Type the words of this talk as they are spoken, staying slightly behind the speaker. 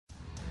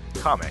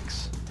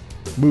Comics.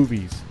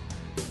 Movies.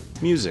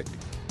 Music.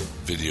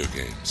 Video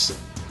games.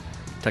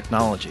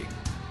 Technology.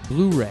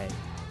 Blu-ray.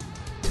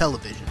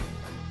 Television.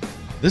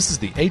 This is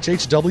the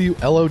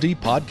HHW LOD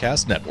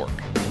Podcast Network.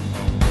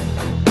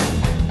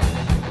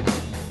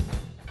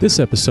 This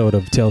episode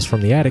of Tales from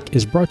the Attic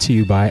is brought to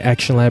you by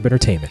Action Lab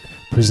Entertainment,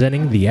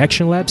 presenting the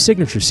Action Lab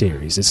Signature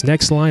Series, its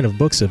next line of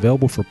books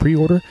available for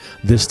pre-order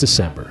this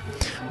December.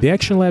 The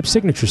Action Lab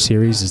Signature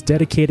Series is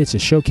dedicated to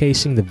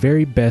showcasing the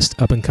very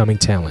best up-and-coming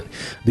talent.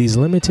 These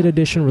limited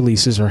edition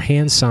releases are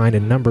hand-signed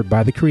and numbered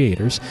by the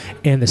creators,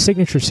 and the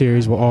Signature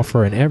Series will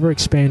offer an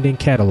ever-expanding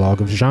catalog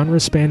of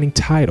genre-spanning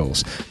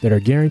titles that are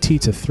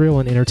guaranteed to thrill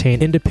and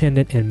entertain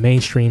independent and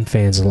mainstream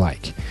fans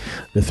alike.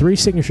 The 3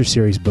 Signature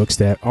Series books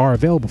that are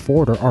available for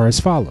order are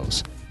as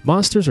follows.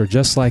 Monsters Are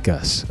Just Like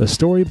Us, a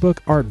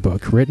storybook art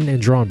book written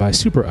and drawn by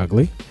Super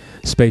Ugly.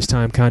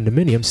 Space-Time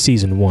Condominium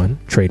Season 1,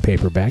 trade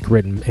paperback,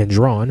 written and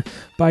drawn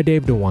by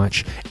Dave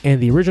DeWanch,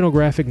 and the original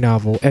graphic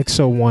novel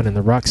XO1 and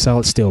the Rock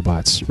Solid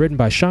Steelbots, written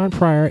by Sean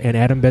Pryor and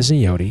Adam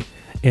Bezignotti,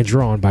 and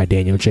drawn by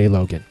Daniel J.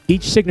 Logan.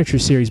 Each Signature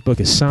Series book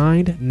is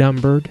signed,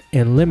 numbered,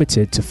 and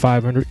limited to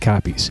 500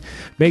 copies.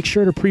 Make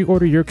sure to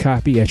pre-order your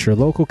copy at your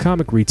local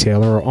comic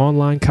retailer or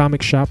online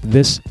comic shop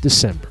this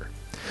December.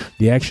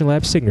 The Action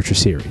Lab Signature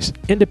Series.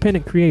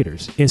 Independent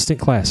creators, instant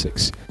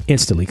classics,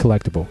 instantly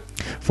collectible.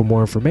 For more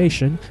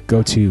information,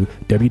 go to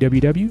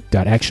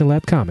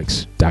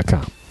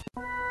www.actionlabcomics.com.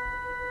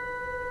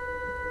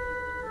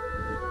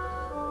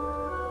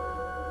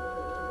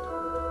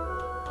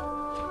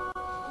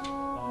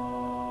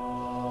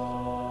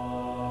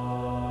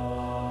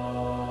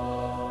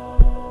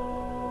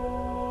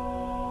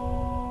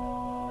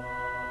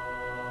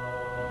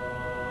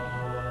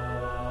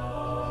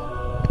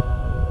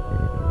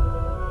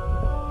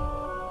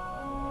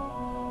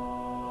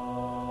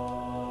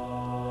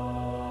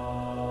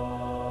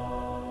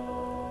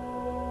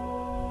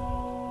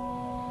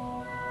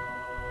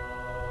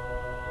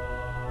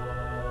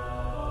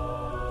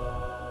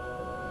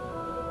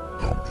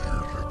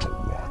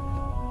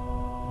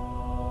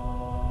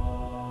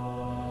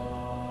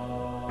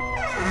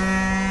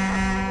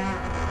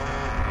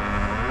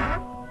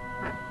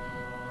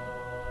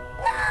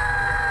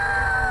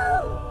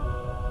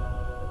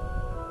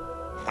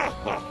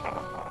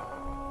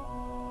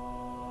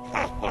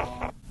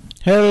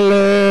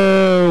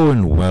 Hello,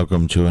 and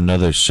welcome to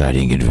another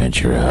exciting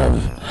adventure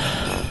of...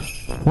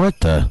 What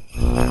the...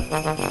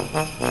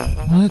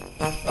 What?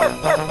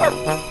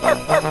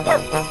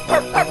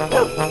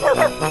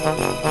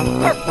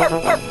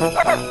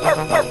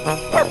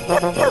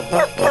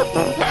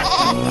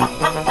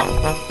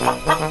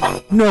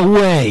 No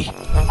way!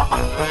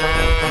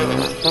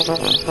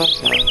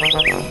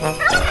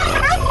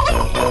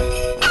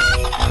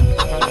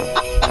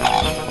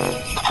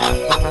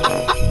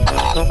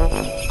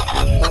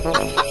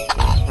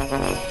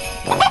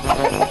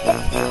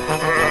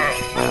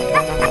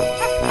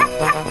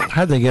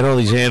 How'd they get all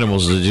these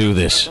animals to do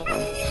this?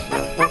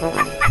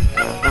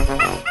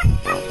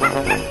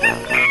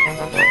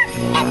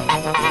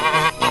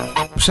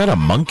 Was that a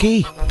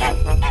monkey?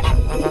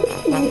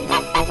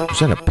 Was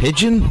that a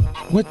pigeon?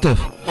 What the...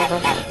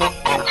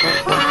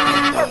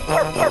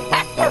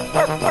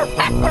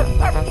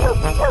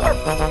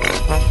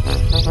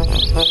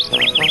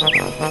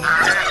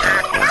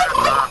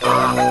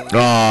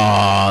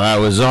 Oh, that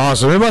was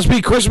awesome. It must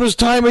be Christmas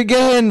time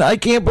again. I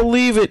can't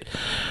believe it.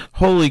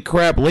 Holy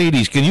crap,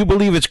 ladies, can you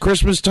believe it's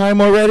Christmas time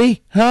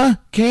already? Huh?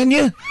 Can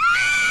you?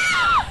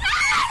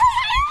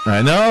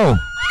 I know.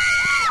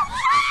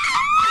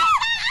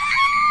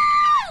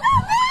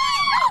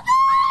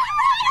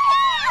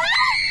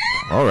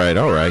 All right,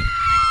 all right.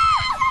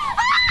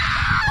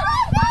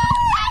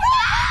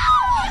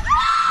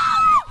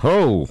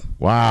 Oh,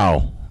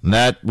 wow.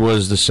 That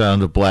was the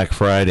sound of Black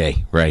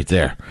Friday right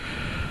there.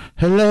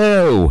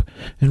 Hello,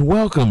 and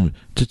welcome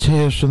to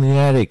Tales from the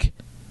Attic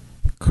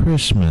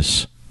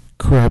Christmas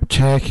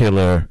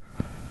Craptacular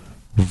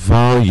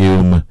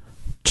Volume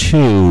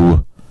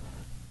 2,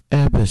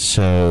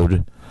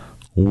 Episode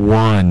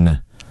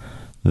 1.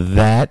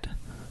 That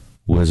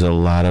was a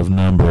lot of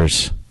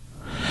numbers.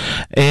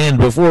 And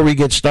before we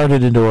get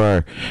started into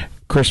our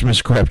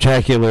Christmas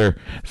Craptacular,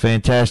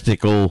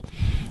 fantastical,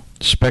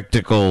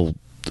 spectacle,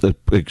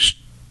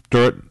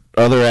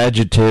 other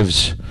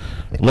adjectives,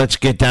 let's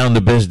get down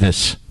to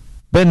business.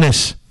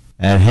 Business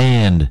at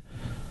hand.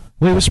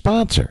 We have a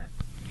sponsor.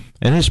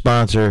 And his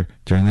sponsor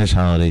during this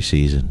holiday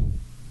season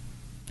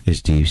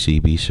is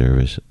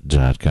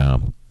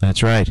DCBService.com.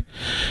 That's right.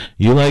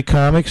 You like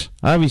comics?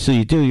 Obviously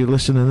you do. You're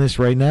listening to this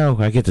right now.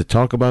 I get to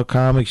talk about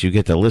comics. You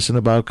get to listen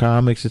about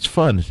comics. It's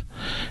fun.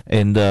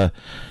 And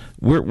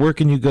where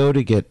can you go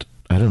to get,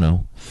 I don't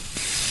know,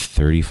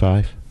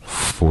 35,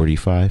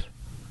 45?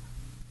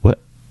 What?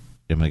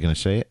 Am I going to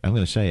say it? I'm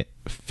going to say it.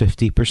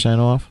 50%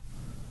 off?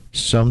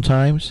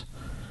 Sometimes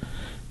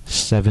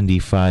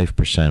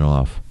 75%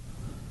 off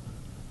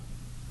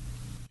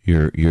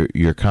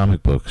your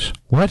comic books.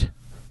 What?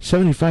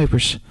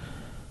 75%?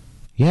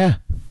 Yeah,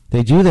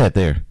 they do that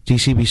there.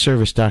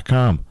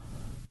 DCBService.com.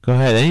 Go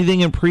ahead.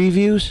 Anything in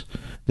previews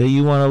that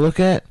you want to look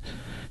at?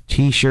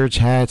 T-shirts,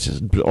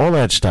 hats, all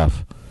that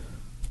stuff.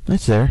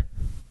 That's there.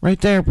 Right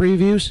there,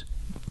 previews.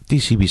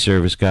 DCB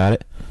Service got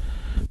it.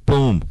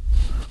 Boom.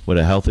 With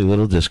a healthy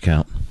little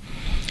discount.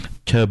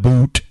 To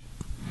boot.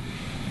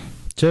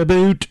 To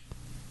boot.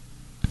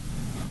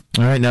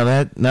 All right, now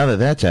that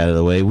that's out of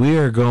the way, we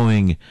are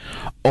going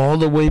all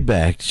the way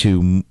back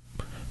to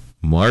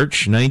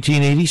March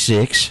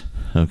 1986.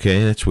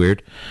 Okay, that's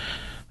weird.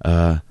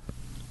 The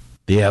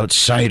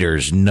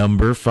Outsiders,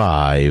 number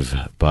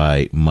 5,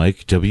 by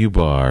Mike W.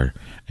 Barr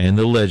and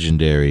the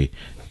legendary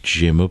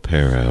Jim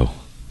Aparo.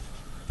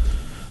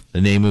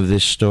 The name of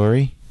this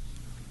story?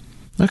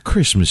 A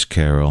Christmas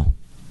Carol,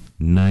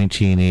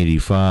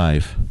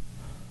 1985.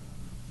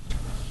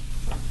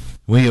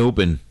 We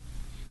open,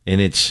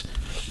 and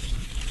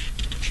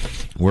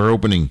we're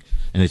opening,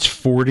 and it's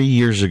 40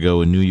 years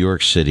ago in New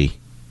York City.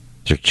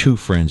 There are two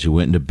friends who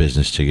went into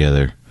business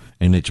together,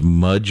 and it's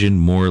Mudge and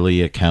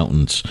Morley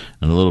accountants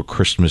and a little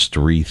Christmas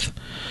wreath.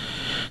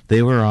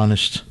 They were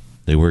honest.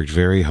 They worked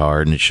very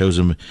hard, and it shows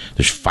them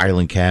there's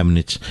filing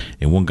cabinets,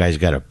 and one guy's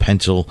got a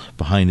pencil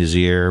behind his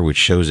ear, which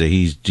shows that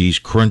he's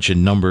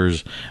crunching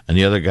numbers, and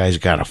the other guy's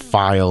got a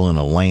file and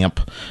a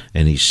lamp,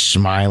 and he's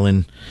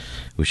smiling,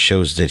 which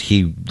shows that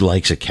he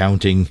likes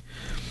accounting.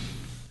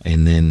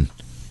 And then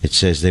it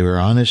says they were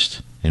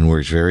honest and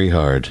worked very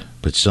hard,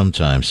 but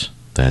sometimes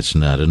that's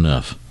not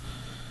enough.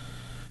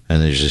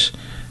 And there's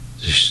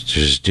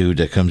this dude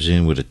that comes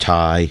in with a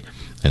tie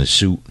and a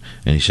suit,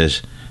 and he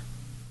says,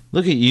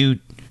 "Look at you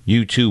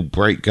two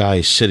bright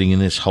guys sitting in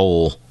this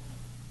hole.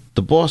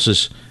 The boss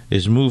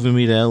is moving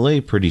me to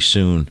L.A. pretty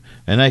soon,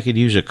 and I could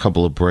use a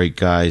couple of bright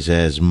guys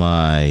as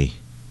my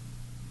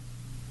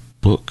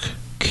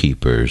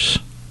bookkeepers."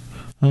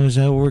 Oh, is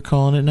that what we're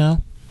calling it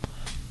now?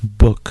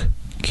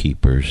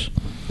 Bookkeepers.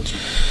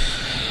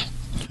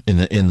 In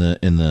the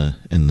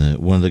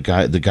one of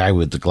the guy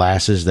with the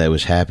glasses that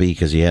was happy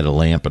because he had a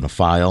lamp and a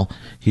file,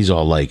 he's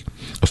all like,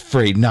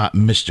 "Afraid not,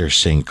 Mr.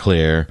 St.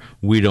 Clair.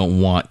 We don't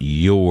want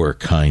your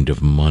kind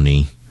of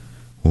money."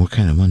 What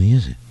kind of money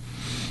is it?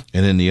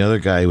 And then the other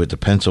guy with the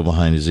pencil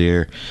behind his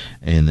ear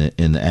and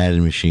the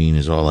adding machine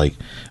is all like,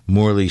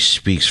 "Morley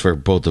speaks for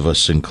both of us,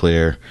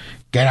 Sinclair.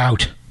 Get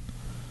out."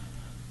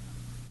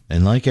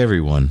 And like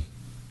everyone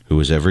who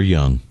was ever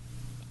young,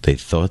 they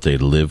thought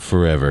they'd live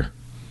forever.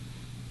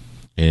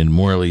 And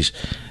Morley's,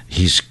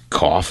 he's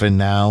coughing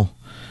now,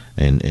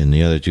 and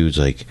the other dude's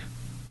like,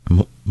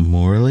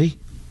 "Morley?"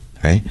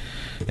 Right?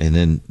 And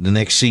then the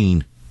next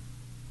scene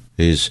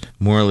is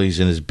Morley's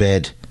in his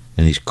bed,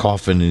 and he's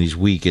coughing, and he's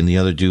weak, and the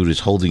other dude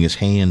is holding his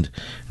hand,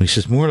 and he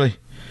says, "Morley,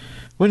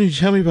 why didn't you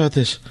tell me about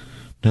this?"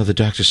 "Now the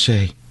doctors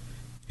say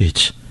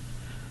it's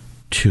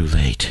too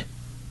late."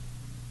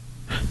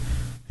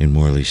 And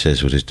Morley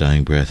says with his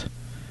dying breath,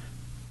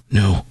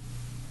 "No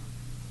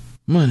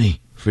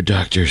money for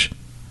doctors,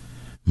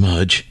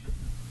 Mudge."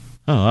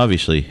 Oh,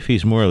 obviously, if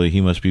he's Morley,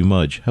 he must be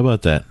Mudge. How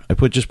about that? I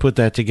just put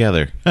that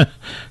together.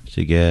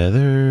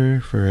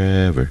 Together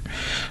forever.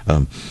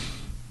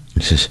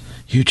 He says,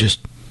 "You just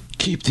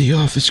keep the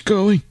office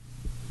going.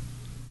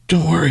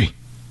 Don't worry.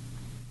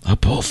 I'll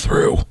pull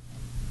through."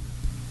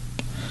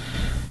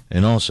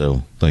 And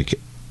also, like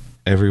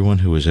everyone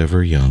who was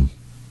ever young,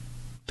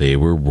 they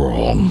were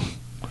wrong.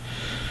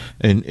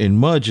 And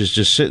Mudge is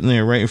just sitting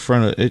there right in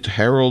front of it.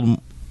 Harold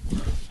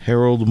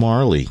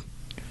Marley,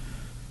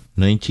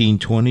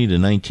 1920 to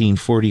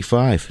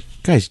 1945.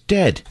 Guy's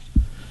dead.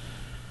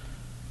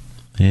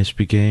 This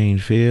began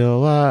to feel a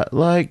lot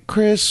like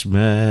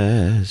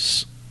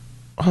Christmas.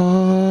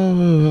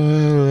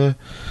 Oh,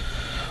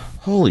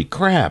 holy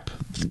crap.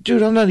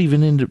 Dude, I'm not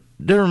even into...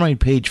 Never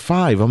mind page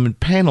 5. I'm in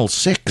panel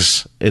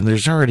 6, and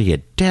there's already a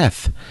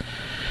death.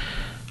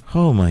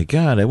 Oh, my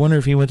God. I wonder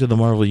if he went to the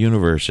Marvel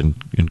Universe and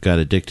got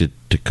addicted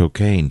to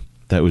cocaine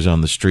that was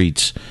on the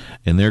streets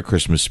in their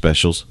Christmas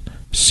specials.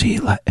 See,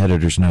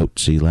 editor's note,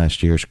 see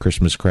last year's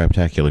Christmas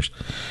Craptaculars.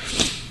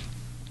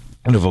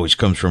 And the voice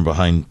comes from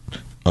behind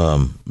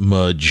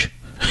Mudge.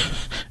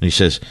 And he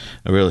says,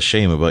 "A real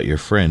shame about your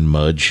friend,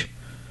 Mudge.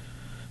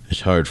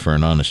 It's hard for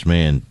an honest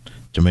man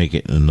to make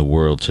it in the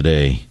world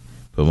today,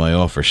 but my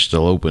offer's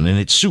still open." And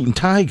it's suit and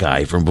tie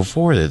guy from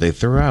before that they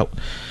threw out.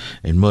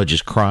 And Mudge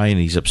is crying,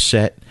 he's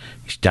upset,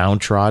 he's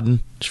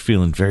downtrodden, he's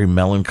feeling very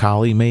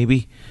melancholy,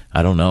 maybe.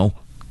 I don't know.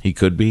 He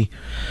could be.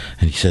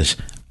 And he says,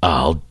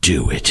 "I'll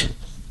do it."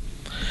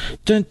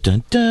 Dun,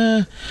 dun,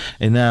 dun.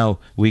 And now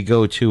we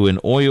go to an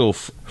oil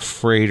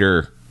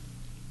freighter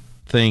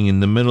thing in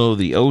the middle of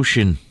the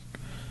ocean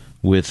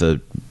with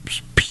a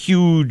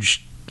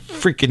huge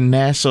freaking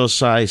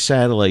NASA-sized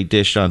satellite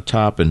dish on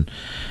top and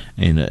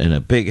a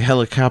big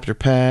helicopter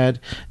pad.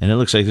 And it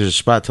looks like there's a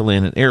spot to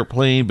land an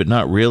airplane, but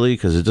not really,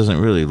 because it doesn't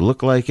really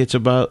look like it's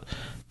about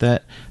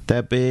that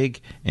big.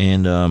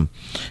 And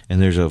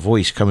there's a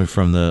voice coming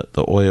from the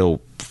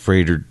oil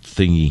freighter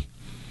thingy.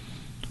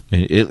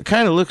 And it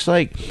kind of looks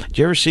like, did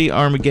you ever see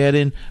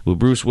Armageddon with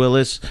Bruce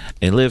Willis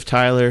and Liv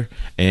Tyler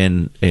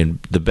and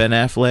the Ben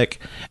Affleck,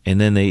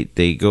 and then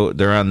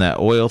they're on that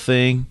oil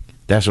thing,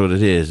 That's what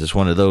it is. It's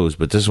one of those,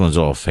 but this one's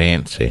all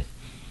fancy.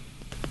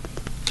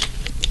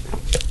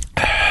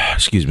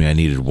 Excuse me, I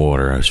needed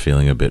water. I was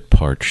feeling a bit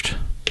parched.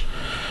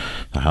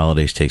 The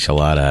holidays takes a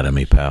lot out of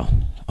me, pal.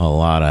 A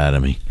lot out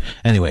of me.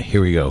 Anyway,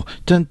 here we go.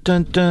 Dun,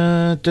 dun,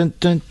 dun, dun,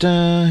 dun,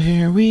 dun.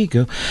 Here we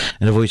go.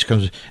 And a voice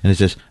comes and it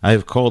says, I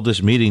have called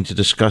this meeting to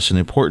discuss an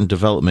important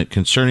development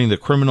concerning the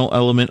criminal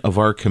element of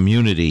our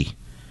community.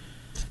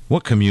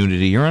 What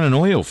community? You're on an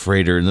oil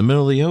freighter in the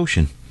middle of the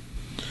ocean.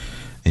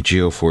 And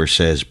Geoforce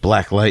says,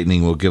 Black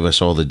Lightning will give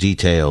us all the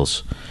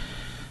details.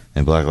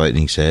 And Black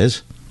Lightning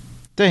says,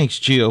 thanks,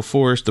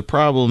 Geoforce. The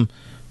problem,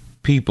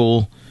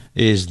 people,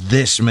 is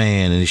this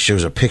man. And he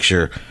shows a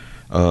picture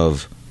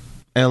of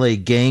L.A.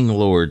 gang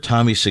lord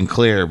Tommy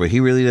Sinclair, but he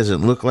really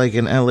doesn't look like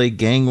an L.A.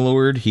 gang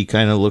lord. He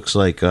kind of looks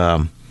like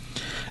an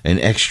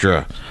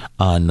extra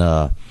on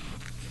Law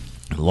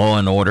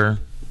and Order.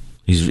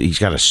 He's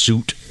got a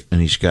suit,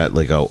 and he's got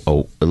like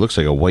it looks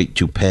like a white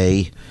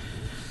toupee,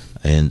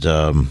 and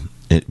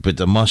but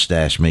the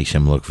mustache makes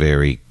him look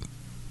very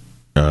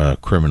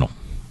criminal,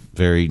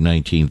 very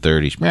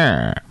 1930s.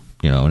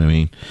 You know what I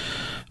mean?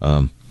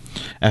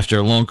 After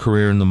a long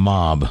career in the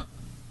mob,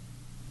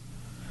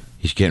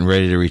 he's getting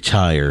ready to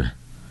retire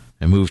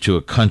and move to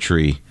a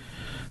country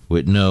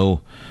with no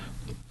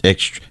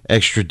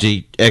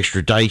extradition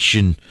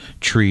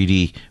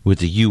treaty with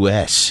the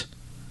U.S.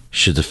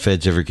 should the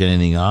feds ever get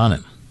anything on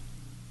him.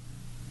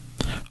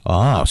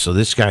 Oh, so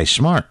this guy's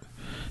smart.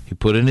 He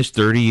put in his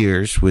 30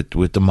 years with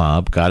the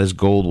mob, got his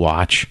gold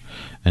watch,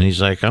 and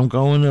he's like, I'm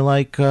going to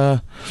like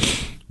one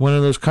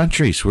of those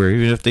countries where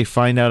even if they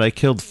find out I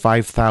killed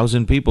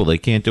 5,000 people, they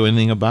can't do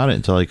anything about it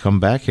until I come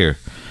back here.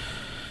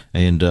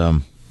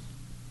 And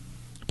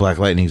Black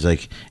Lightning's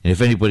like, and if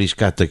anybody's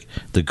got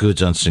the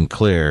goods on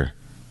Sinclair,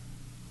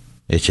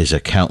 it's his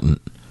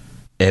accountant,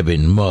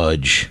 Eben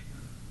Mudge.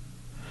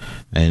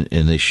 And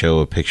they show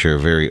a picture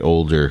of very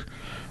older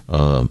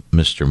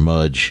Mr.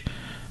 Mudge.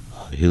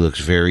 He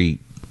looks very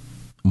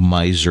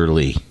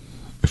miserly,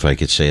 if I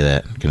could say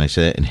that. Can I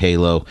say that? And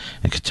Halo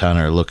and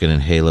Katana are looking,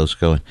 and Halo's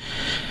going,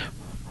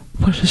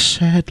 what a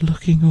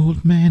sad-looking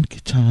old man,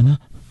 Katana.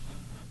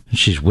 And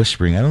she's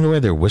whispering. I don't know why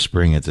they're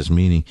whispering at this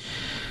meeting.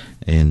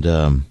 And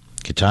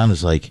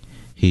Katana's like,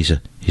 he's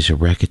a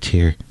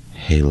racketeer,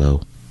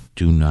 Halo.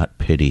 Do not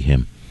pity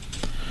him.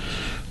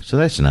 So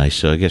that's nice.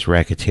 So I guess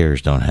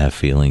racketeers don't have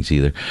feelings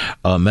either.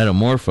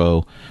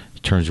 Metamorpho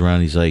turns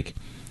around. He's like,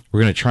 we're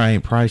going to try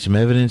and pry some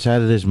evidence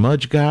out of this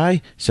Mudge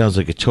guy. Sounds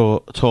like a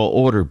tall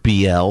order,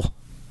 BL.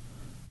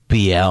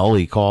 BL,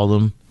 he called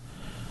him.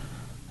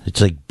 It's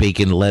like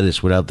bacon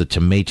lettuce without the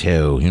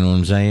tomato. You know what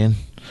I'm saying?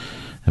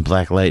 And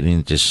Black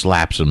Lightning just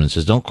slaps him and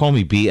says, don't call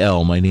me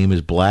BL. My name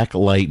is Black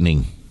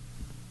Lightning.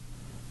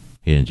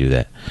 He didn't do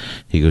that.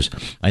 He goes,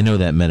 I know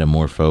that,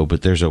 Metamorpho,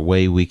 but there's a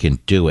way we can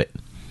do it.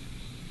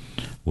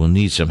 We'll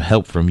need some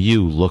help from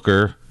you,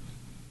 Looker.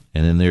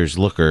 And then there's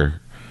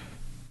Looker.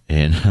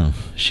 And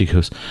she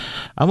goes,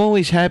 I'm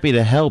always happy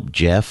to help,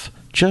 Jeff.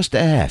 Just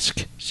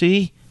ask.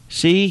 See?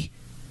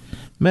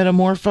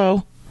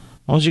 Metamorpho?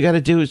 All you got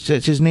to do is,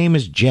 his name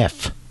is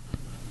Jeff.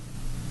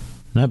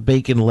 Not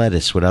bacon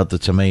lettuce without the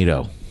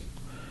tomato.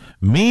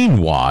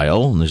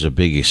 Meanwhile, there's a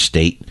big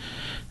estate.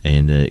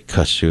 And it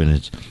cuts through,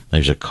 and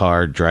there's a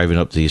car driving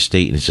up the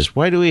estate, and it says,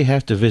 why do we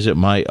have to visit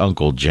my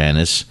uncle,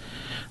 Janice?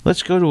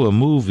 Let's go to a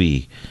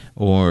movie,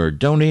 or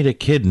donate a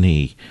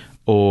kidney,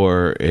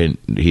 and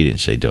he didn't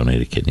say donate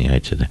a kidney, I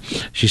said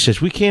that. She says,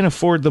 we can't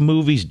afford the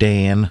movies,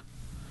 Dan.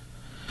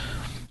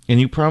 And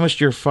you promised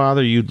your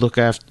father you'd look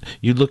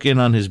in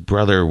on his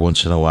brother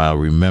once in a while,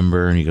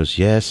 remember? And he goes,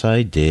 yes,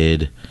 I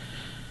did.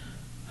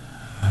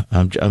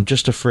 I'm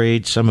just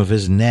afraid some of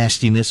his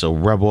nastiness will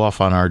rub off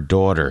on our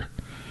daughter.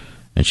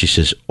 And she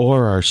says,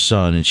 or our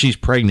son. And she's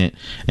pregnant,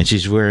 and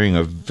she's wearing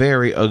a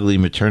very ugly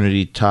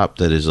maternity top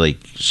that is like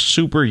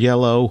super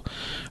yellow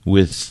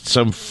with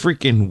some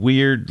freaking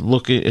weird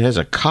looking. It has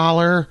a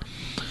collar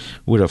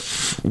with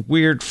a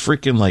weird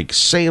freaking like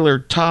sailor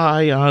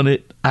tie on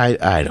it.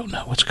 I don't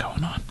know what's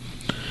going on.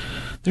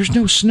 There's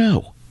no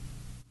snow.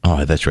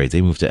 Oh, that's right.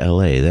 They moved to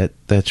L.A.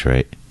 That's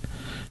right.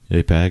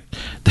 They packed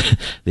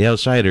the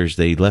Outsiders.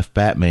 They left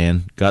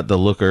Batman, got the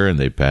Looker, and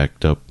they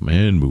packed up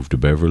and moved to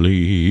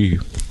Beverly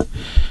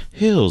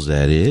Hills.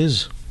 That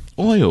is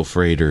oil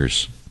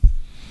freighters,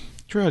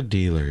 drug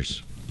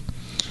dealers.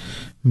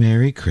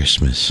 Merry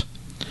Christmas.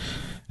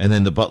 And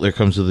then the butler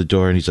comes to the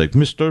door, and he's like,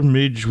 Mr.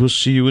 Midge will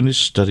see you in his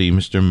study,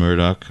 Mr.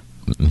 Murdoch.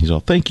 And he's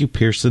all, thank you,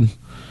 Pearson.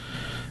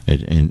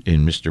 And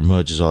Mr.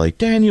 Mudge is all like,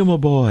 Daniel, my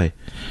boy.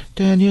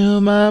 Daniel,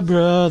 my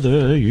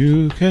brother,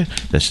 you can...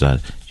 That's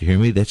not... You hear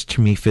me? That's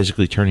me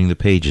physically turning the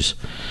pages.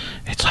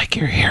 It's like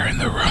you're here in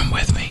the room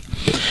with me.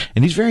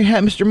 And he's very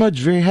happy. Mr.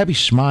 Mudge very happy.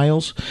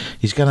 Smiles.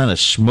 He's got on a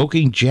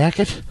smoking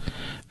jacket.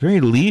 Very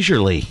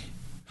leisurely.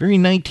 Very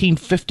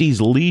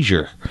 1950s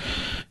leisure. And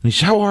he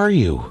says, how are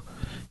you?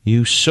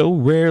 You so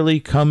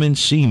rarely come and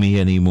see me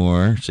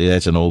anymore. See,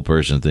 that's an old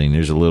person thing.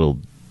 There's a little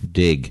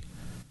dig,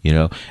 you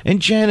know. And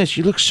Janice,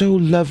 you look so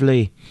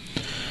lovely.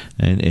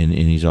 And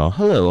he's all,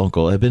 hello,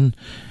 Uncle Eben.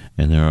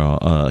 And they're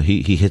all,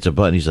 he hits a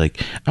button. He's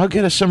like, "I'll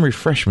get us some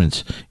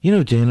refreshments. You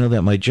know, Daniel,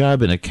 that my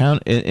job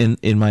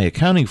in my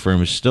accounting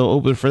firm is still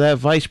open for that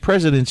vice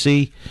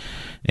presidency."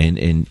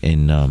 And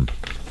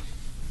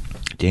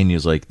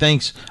Daniel's like,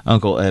 "Thanks,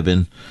 Uncle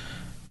Eben,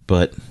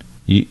 but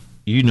you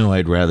know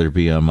I'd rather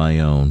be on my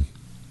own."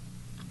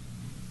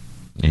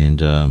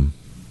 And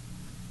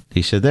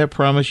he said, "That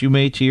promise you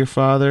made to your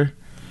father,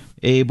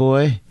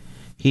 boy,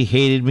 he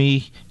hated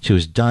me to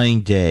his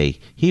dying day.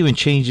 He even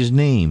changed his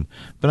name,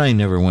 but I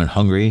never went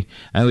hungry.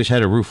 I always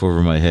had a roof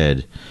over my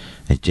head."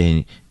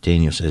 And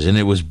Daniel says, "And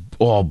it was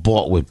all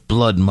bought with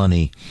blood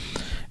money."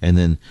 And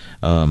then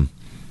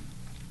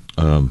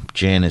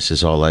Janice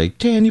is all like,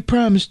 "Dan, you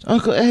promised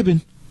Uncle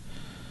Eben.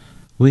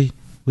 We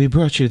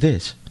brought you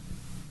this.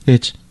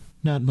 It's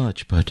not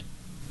much, but,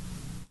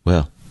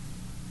 well,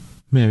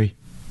 Merry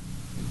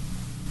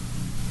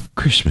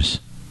Christmas."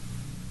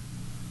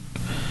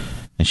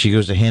 And she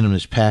goes to hand him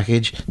this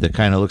package that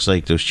kind of looks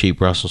like those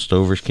cheap Russell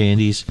Stover's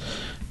candies,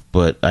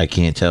 but I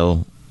can't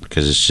tell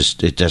because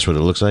that's what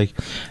it looks like.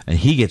 And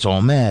he gets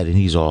all mad, and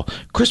he's all,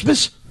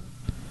 "Christmas?"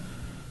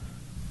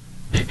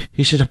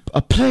 He said,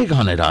 a plague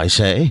on it, I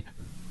say."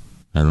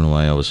 I don't know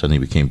why all of a sudden he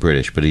became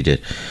British, but he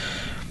did.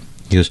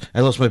 He goes,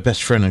 "I lost my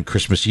best friend on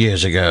Christmas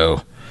years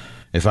ago.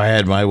 If I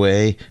had my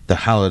way, the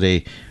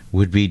holiday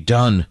would be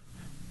done.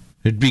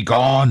 It'd be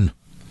gone.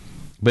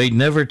 But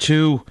never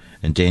to."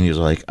 And Daniel's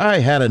like, "I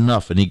had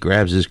enough." And he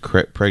grabs his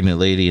pregnant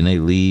lady, and they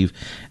leave.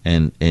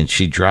 And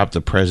she dropped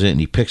the present, and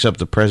he picks up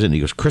the present, and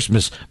he goes,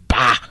 "Christmas,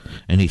 bah!"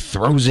 And he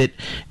throws it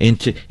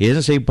into, he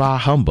doesn't say bah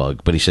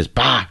humbug, but he says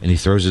bah, and he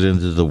throws it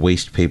into the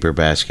waste paper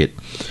basket.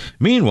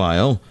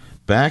 Meanwhile,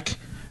 back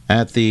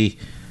at the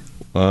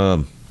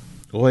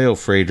oil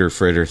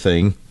fritter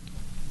thing,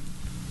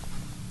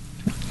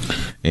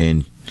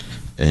 and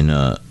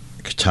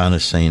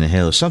Katana's saying to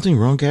Halo, "Something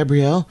wrong,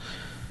 Gabrielle?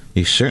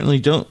 You certainly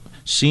don't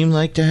seem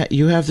like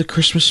you have the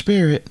Christmas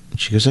spirit." And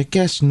she goes, "I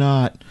guess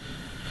not.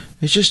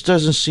 It just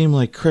doesn't seem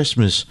like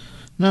Christmas,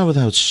 not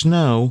without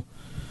snow."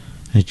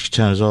 And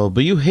Katana's all,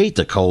 "But you hate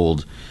the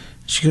cold."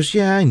 She goes,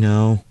 "Yeah, I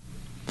know.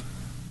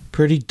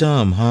 Pretty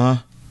dumb, huh?"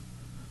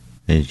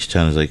 And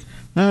Katana's like,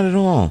 "Not at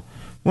all.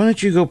 Why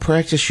don't you go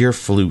practice your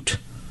flute?"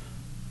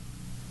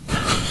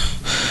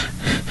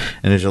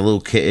 And there's a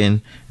little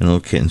kitten, and the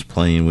little kitten's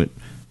playing with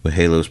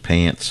Halo's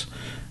pants,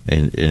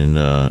 and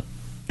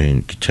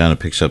Katana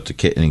picks up the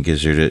kitten and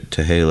gives her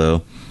to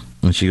Halo,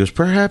 and she goes,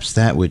 "Perhaps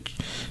that would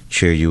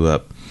cheer you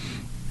up."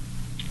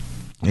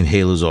 And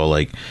Halo's all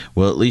like,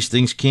 "Well, at least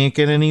things can't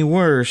get any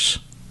worse."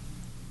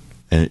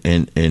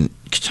 And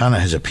Katana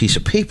has a piece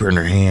of paper in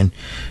her hand,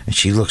 and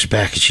she looks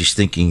back and she's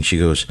thinking, she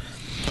goes,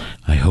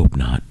 "I hope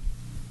not,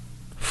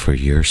 for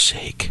your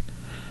sake."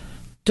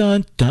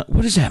 Dun dun.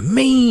 What does that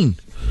mean?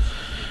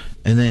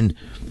 And then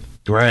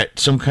we're at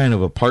some kind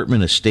of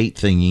apartment estate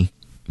thingy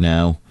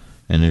now,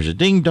 and there's a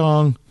ding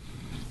dong,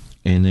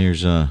 and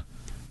there's a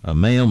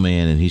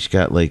mailman, and he's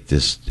got like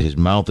this, his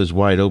mouth is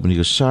wide open. He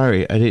goes,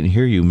 "Sorry, I didn't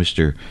hear you,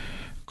 Mr.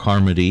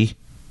 Carmody."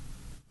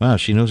 Wow,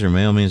 she knows her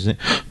mailman's name.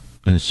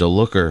 And it's a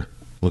looker,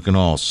 looking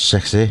all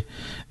sexy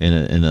in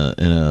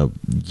a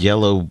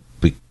yellow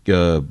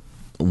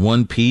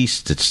one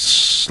piece that's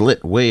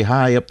slit way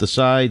high up the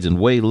sides and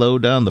way low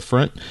down the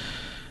front.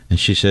 And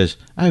she says,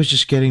 "I was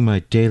just getting my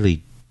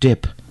daily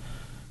dip.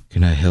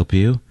 Can I help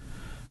you?"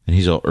 And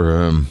he's all,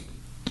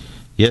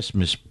 "Yes,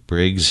 Miss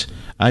Briggs.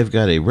 I've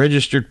got a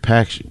registered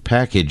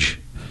package."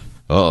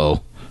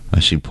 Uh-oh.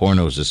 I've seen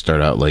pornos that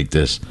start out like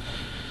this.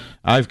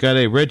 "I've got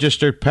a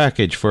registered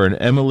package for an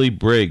Emily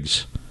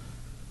Briggs."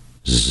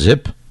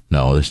 Zip?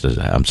 No, this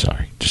doesn't. I'm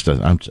sorry.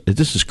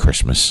 This is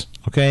Christmas.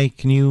 Okay?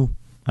 Can you?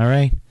 All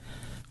right?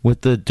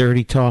 With the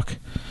dirty talk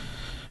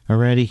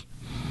already?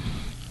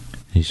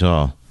 He's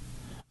all,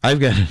 "I've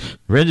got a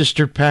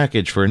registered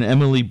package for an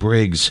Emily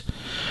Briggs.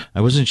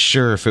 I wasn't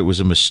sure if it was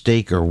a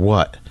mistake or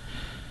what."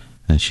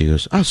 And she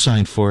goes, "I'll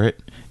sign for it.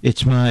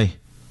 It's my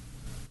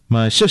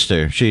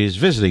sister. She's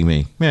visiting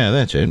me. Yeah,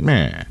 that's it.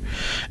 And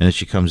then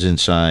she comes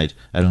inside.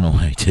 I don't know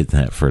why I did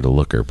that for the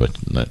looker, but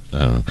I don't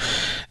know.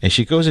 And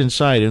she goes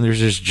inside, and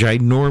there's this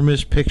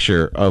ginormous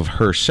picture of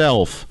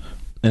herself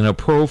in a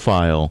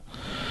profile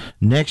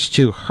next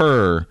to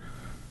her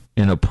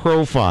in a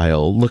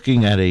profile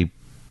looking at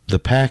the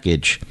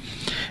package.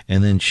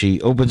 And then she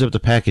opens up the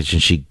package,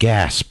 and she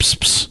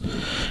gasps.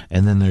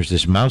 And then there's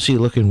this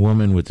mousy-looking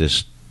woman with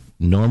this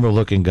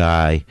normal-looking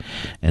guy.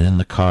 And in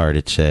the card,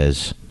 it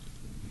says,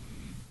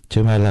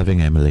 "To my loving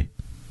Emily."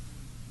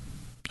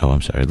 Oh,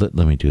 I'm sorry. Let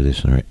me do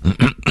this one right.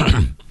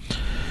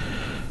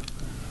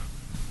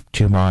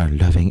 "To my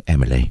loving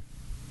Emily.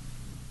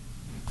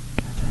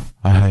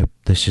 I hope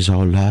this is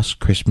our last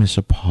Christmas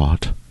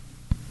apart.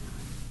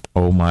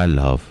 Oh, my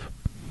love,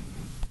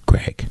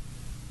 Greg."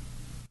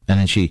 And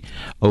then she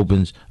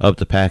opens up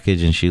the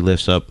package, and she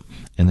lifts up,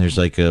 and there's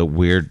like a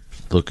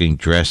weird-looking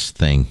dress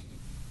thing.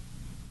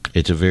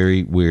 It's a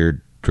very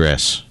weird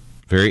dress.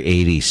 Very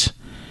 80s.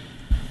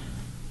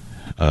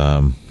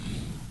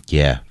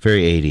 Yeah,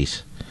 very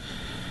 80s.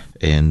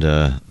 And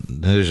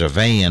there's a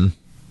van,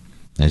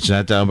 It's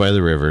not down by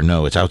the river.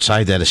 No, it's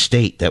outside that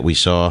estate that we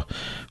saw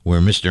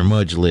where Mr.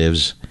 Mudge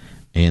lives.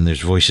 And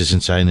there's voices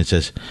inside, and it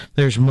says,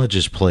 there's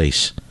Mudge's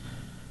place.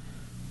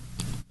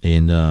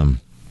 And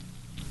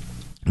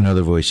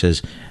another voice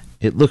says,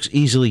 it looks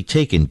easily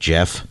taken,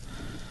 Jeff.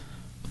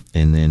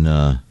 And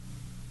then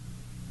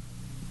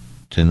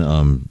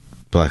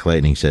Black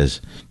Lightning says,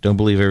 don't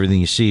believe everything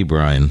you see,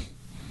 Brian.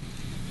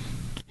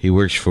 He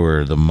works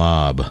for the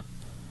mob.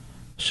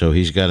 So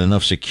he's got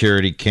enough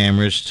security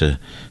cameras to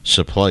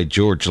supply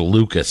George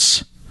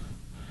Lucas.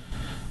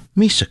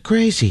 Misa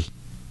crazy.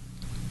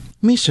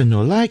 Misa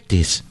no like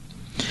this.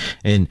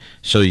 And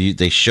so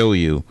they show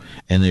you,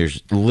 and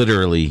there's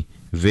literally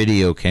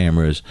video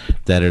cameras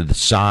that are the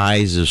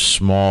size of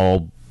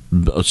small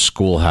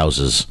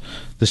schoolhouses.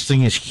 This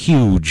thing is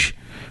huge.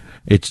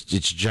 It's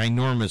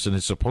ginormous, and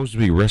it's supposed to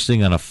be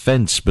resting on a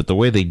fence, but the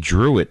way they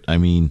drew it, I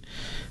mean,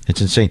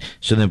 it's insane.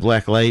 So then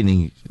Black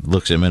Lightning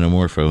looks at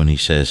Metamorpho, and he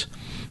says,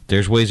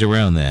 there's ways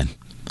around that.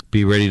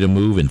 Be ready to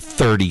move in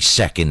 30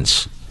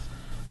 seconds.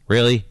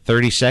 Really?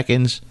 30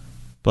 seconds?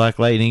 Black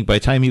Lightning? By the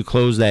time you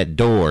close that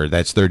door,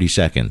 that's 30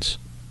 seconds.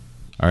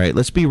 All right,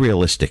 let's be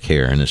realistic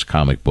here in this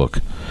comic book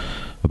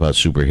about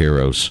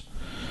superheroes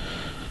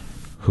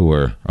who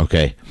are,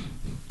 okay.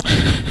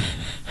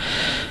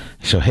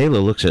 So Halo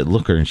looks at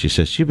Looker and she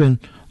says, you've been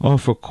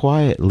awful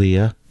quiet,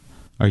 Leah.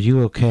 Are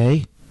you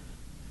okay?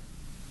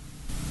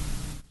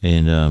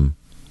 And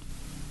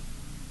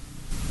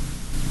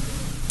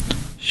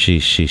she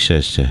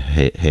says to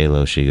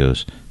Halo, she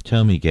goes,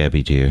 tell me,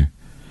 Gabby dear,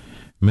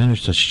 men are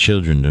such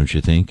children, don't you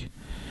think?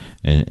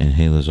 And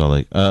Halo's all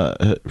like,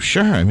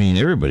 sure, I mean,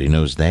 everybody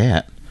knows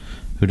that.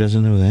 Who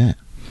doesn't know that?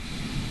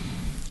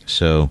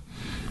 So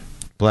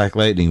Black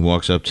Lightning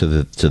walks up to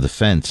the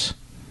fence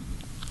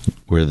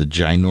where the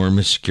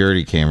ginormous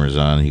security camera's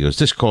on. He goes,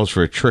 this calls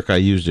for a trick I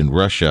used in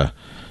Russia.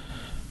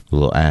 A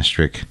little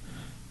asterisk.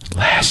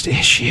 Last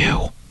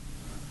issue.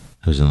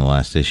 It was in the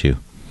last issue.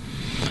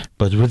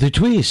 But with a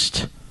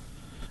twist.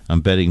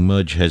 I'm betting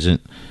Mudge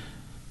hasn't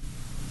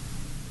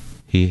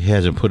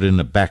put in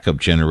a backup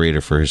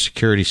generator for his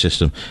security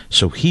system,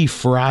 so he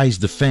fries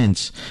the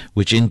fence,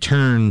 which in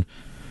turn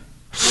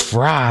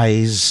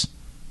fries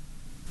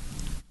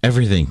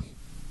everything.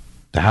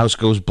 The house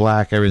goes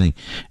black, everything.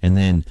 And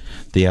then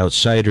the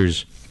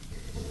outsiders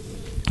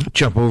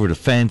jump over the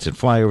fence and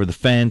fly over the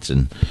fence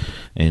and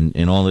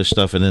all this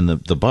stuff. And then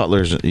the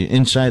butler's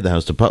inside the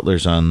house. The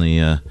butler's on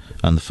the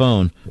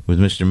phone with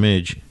Mr.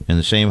 Midge in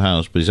the same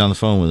house, but he's on the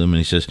phone with him, and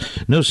he says,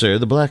 no, sir,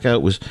 the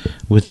blackout was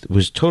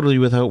totally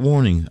without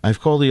warning. I've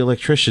called the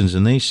electricians,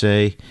 and they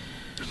say...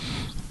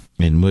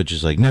 And Midge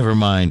is like, never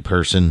mind,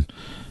 Pearson.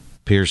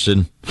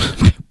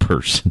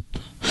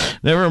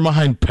 Never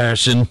mind,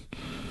 Pearson.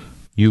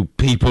 You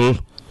people,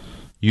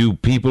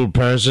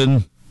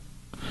 Pearson.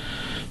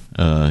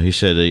 He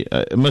said,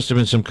 it must have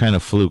been some kind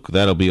of fluke.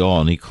 That'll be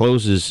all. And he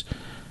closes...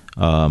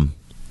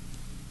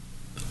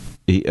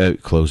 He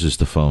closes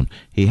the phone.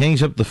 He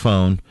hangs up the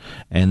phone,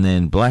 and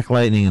then Black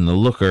Lightning and the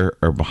Looker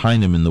are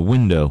behind him in the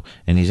window,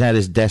 and he's at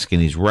his desk, and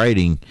he's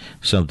writing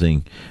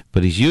something,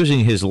 but he's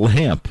using his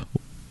lamp.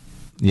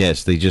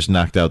 Yes, they just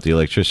knocked out the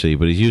electricity,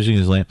 but he's using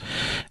his lamp.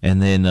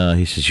 And then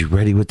he says, you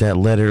ready with that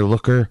letter,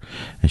 Looker?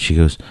 And she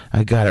goes,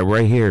 I got it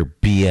right here,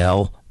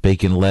 BL,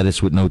 bacon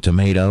lettuce with no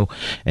tomato.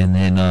 And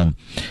then...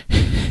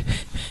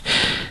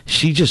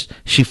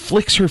 She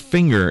flicks her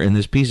finger, and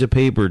this piece of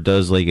paper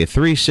does like a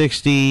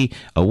 360,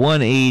 a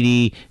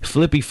 180,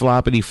 flippy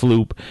floppity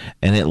floop,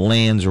 and it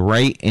lands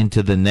right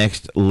into the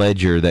next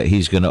ledger that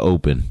he's going to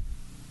open.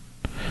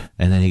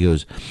 And then he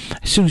goes,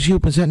 as soon as he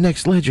opens that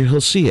next ledger,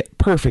 he'll see it.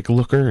 Perfect,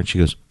 Looker. And she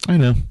goes, I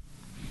know.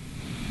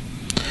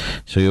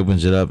 So he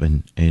opens it up,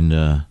 and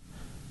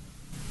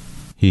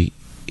he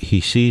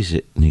sees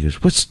it, and he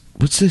goes, what's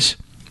this?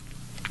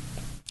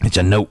 It's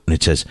a note, and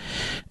it says,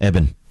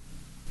 Eben,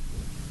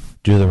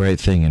 do the right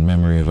thing in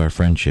memory of our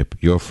friendship.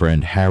 Your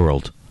friend,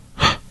 Harold.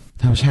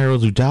 That was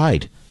Harold who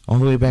died all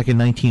the way back in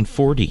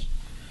 1940.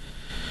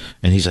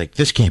 And he's like,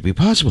 this can't be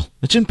possible.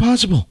 It's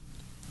impossible.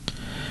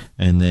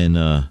 And then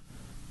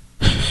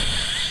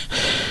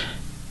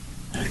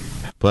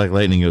Black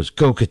Lightning goes,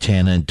 go,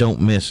 Katana, and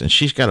don't miss. And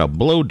she's got a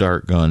blow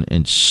dart gun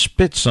and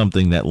spits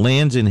something that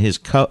lands in his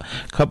cup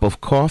of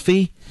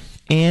coffee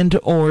and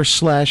or /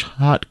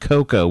 hot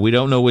cocoa. We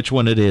don't know which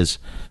one it is.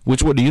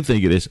 Which one do you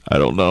think it is? I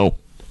don't know.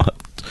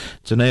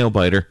 It's a nail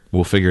biter.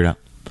 We'll figure it out.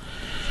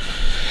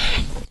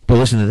 But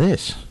listen to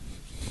this.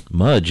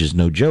 Mudge is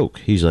no joke.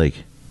 He's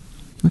like,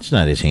 that's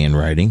not his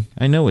handwriting.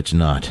 I know it's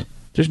not.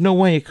 There's no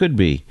way it could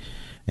be.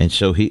 And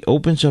so he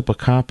opens up a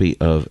copy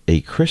of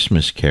A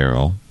Christmas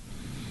Carol,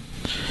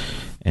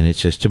 and it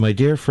says, to my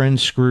dear friend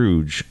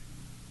Scrooge,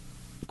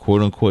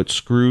 quote-unquote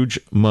Scrooge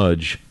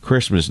Mudge,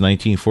 Christmas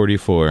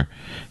 1944,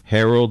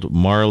 Harold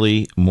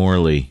Marley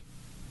Morley.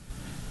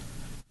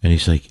 And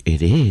he's like,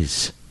 it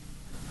is.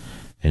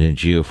 And then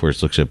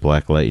Geoforce looks at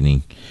Black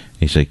Lightning.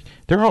 He's like,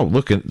 they're all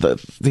looking. The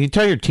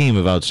entire team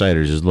of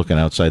outsiders is looking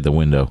outside the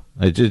window.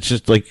 It's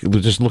just like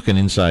they're just looking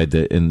inside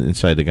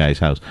the guy's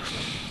house.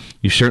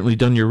 You've certainly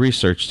done your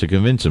research to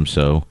convince him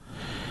so.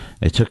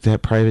 It took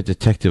that private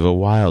detective a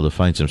while to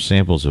find some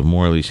samples of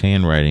Morley's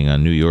handwriting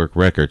on New York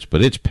records,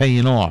 but it's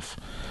paying off.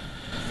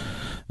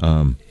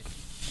 And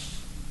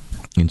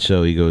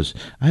so he goes,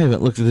 I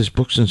haven't looked at this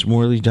book since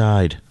Morley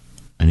died.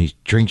 And he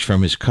drinks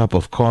from his cup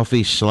of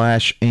coffee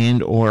 /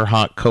 and or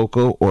hot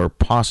cocoa, or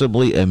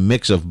possibly a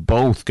mix of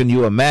both. Can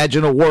you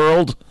imagine a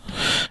world?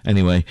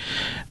 Anyway,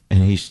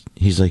 and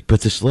he's like,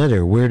 but this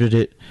letter, where did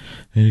it?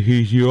 And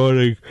he's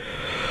yawning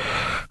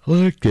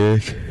like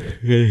this. And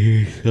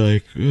he's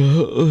like,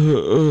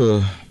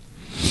 and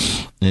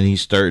he's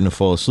starting to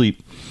fall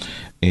asleep.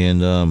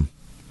 And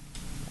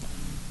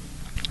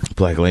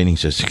Black Lightning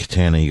says to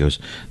Katana, he goes,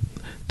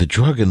 the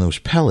drug in those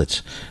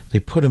pellets, they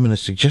put him in a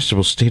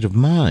suggestible state of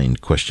mind, ?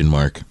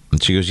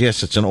 And she goes,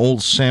 yes, it's an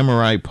old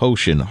samurai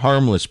potion,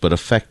 harmless but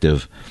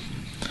effective.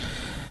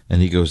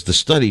 And he goes, the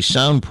study's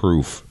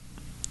soundproof.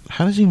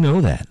 How does he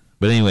know that?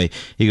 But anyway,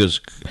 he goes,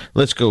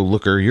 let's go,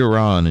 Looker, you're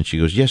on. And she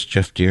goes, yes,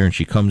 Jeff dear. And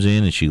she comes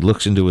in and she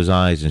looks into his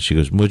eyes and she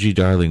goes, Mudgy,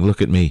 darling, look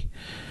at me.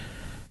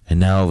 And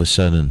now all of a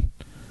sudden,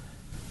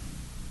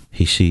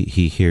 he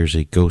hears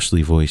a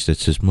ghostly voice that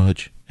says,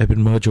 Mudge,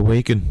 Eben Mudge,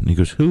 awaken. And he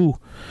goes, who?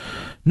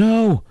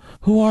 No,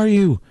 who are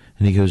you?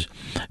 And he goes,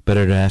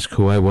 better to ask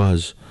who I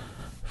was,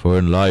 for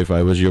in life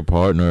I was your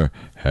partner,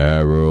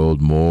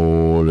 Harold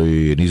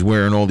Morley. And he's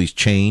wearing all these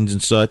chains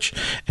and such,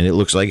 and it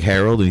looks like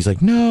Harold. And he's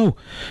like, no,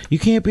 you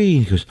can't be.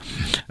 And he goes,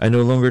 I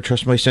no longer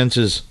trust my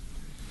senses.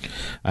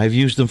 I've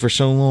used them for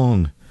so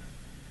long.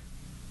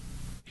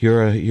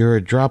 You're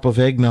a drop of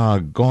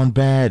eggnog gone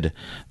bad,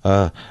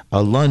 a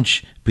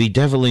lunch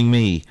bedeviling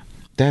me.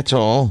 That's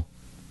all.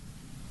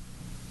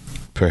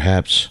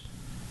 Perhaps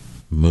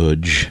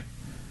Mudge,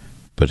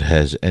 but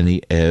has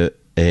any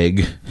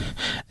egg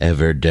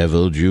ever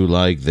deviled you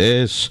like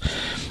this?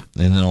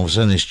 And then all of a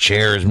sudden his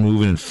chair is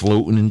moving and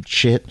floating and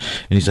shit,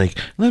 and he's like,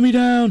 let me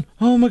down,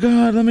 oh my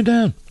god, let me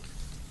down.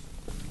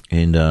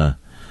 And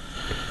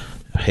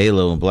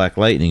Halo and Black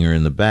Lightning are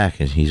in the back,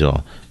 and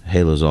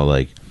Halo's all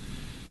like,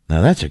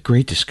 now that's a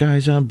great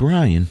disguise on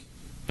Brian,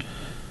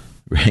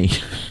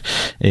 right?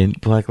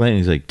 And Black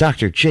Lightning's like,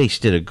 Dr. Chase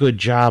did a good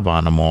job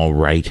on him, all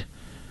right.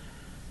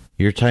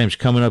 Your time's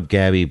coming up,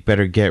 Gabby.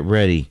 Better get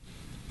ready.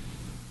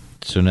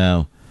 So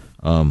now,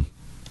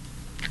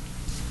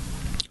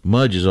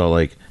 Mudge is all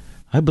like,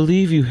 I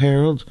believe you,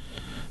 Harold,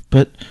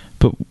 but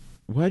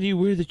why do you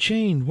wear the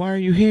chain? Why are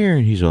you here?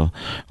 And he's all,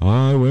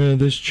 I wear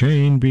this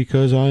chain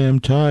because I am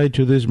tied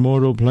to this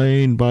mortal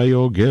plane by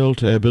your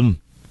guilt, Eben.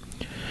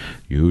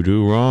 You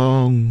do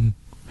wrong,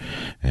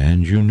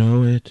 and you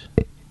know it.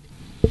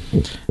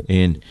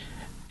 And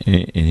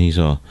he's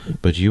all,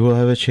 but you will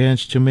have a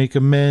chance to make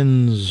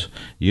amends.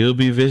 You'll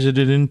be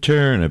visited in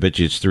turn. I bet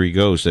you it's 3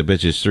 ghosts.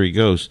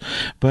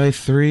 By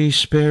 3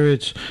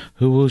 spirits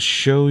who will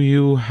show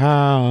you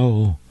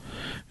how.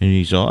 And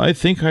he's all, I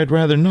think I'd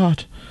rather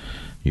not.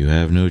 You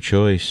have no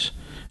choice.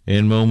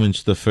 In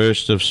moments the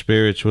first of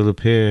spirits will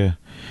appear.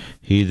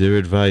 Heed their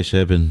advice,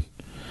 Eben.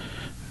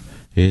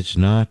 It's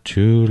not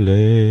too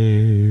late.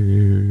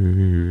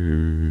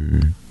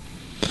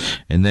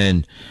 And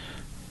then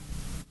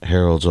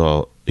Harold's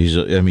all,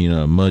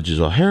 Mudge is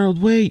all,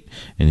 Harold, wait.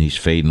 And he's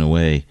fading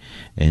away.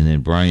 And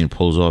then Brian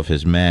pulls off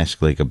his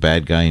mask like a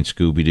bad guy in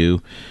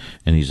Scooby-Doo.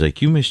 And he's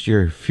like, you missed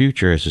your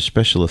future as a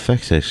special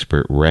effects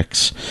expert,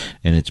 Rex.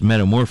 And it's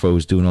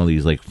Metamorpho's doing all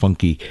these like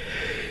funky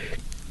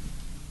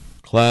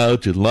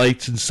clouds and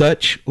lights and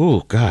such.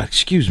 Oh, God,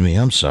 excuse me.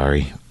 I'm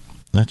sorry.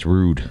 That's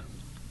rude.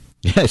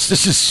 Yes,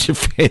 this is a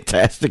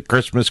fantastic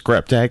Christmas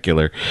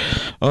craptacular.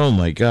 Oh,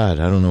 my God.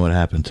 I don't know what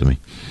happened to me.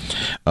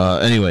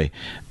 Anyway,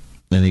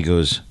 then he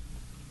goes,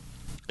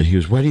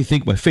 why do you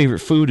think my favorite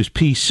food is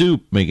pea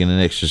soup? Making an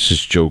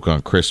exorcist joke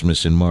on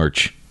Christmas in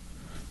March.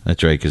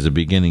 That's right, because the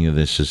beginning of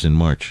this is in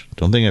March.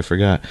 Don't think I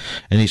forgot.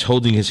 And he's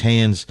holding his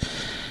hands,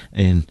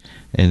 and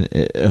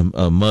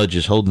Mudge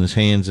is holding his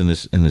hands and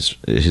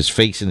his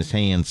face in his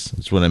hands.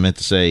 That's what I meant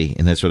to say,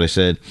 and that's what I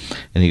said.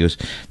 And he goes,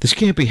 this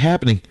can't be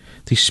happening.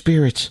 These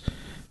spirits.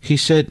 He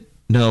said,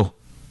 no,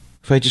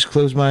 if I just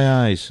close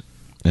my eyes.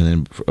 And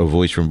then a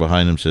voice from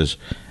behind him says,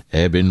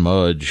 Eben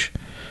Mudge,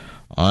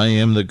 I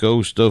am the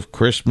ghost of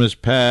Christmas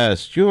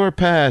past, your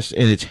past.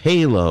 And it's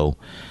Halo.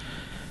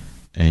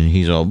 And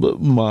he's all, but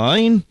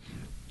mine?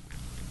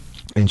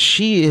 And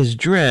she is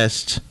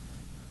dressed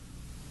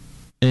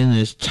in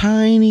this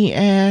tiny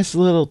ass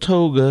little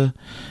toga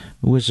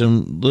with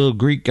some little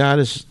Greek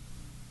goddess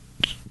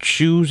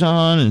shoes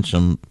on and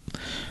some.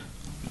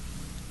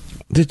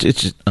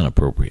 It's just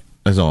inappropriate.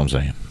 That's all I'm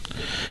saying.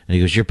 And he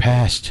goes, your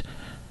past.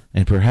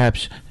 And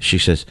perhaps, she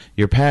says,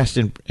 your past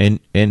and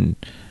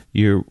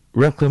your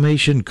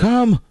reclamation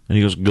come. And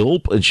he goes,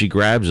 gulp. And she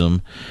grabs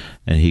him.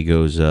 And he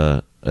goes,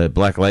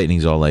 Black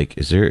Lightning's all like,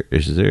 is there,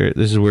 this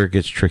is where it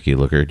gets tricky,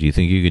 Looker. Do you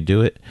think you could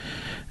do it?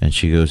 And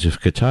she goes, if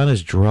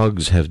Katana's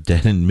drugs have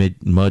deadened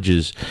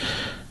Mudge's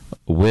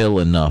will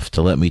enough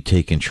to let me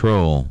take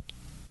control,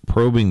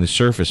 probing the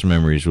surface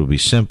memories will be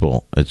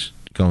simple. It's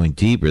going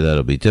deeper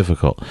that'll be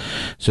difficult.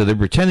 So they're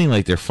pretending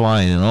like they're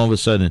flying, and all of a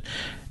sudden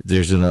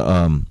there's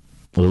the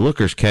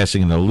Looker's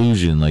casting an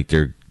illusion like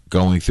they're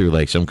going through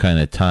like some kind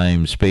of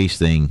time space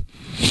thing,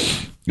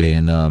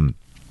 and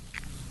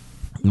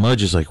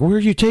Mudge is like, "Where are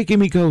you taking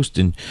me, Ghost?"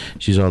 And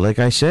she's all like,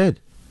 "I said,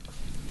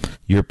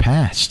 you're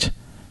past."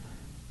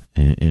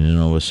 And then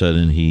all of a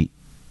sudden he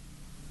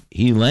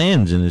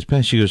lands in his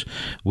past. She goes,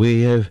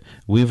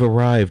 "We've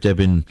arrived,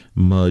 Eben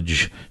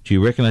Mudge. Do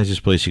you recognize this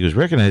place?" He goes,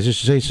 "Recognize this?"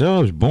 She says, "So I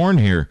was born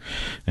here."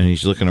 And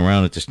he's looking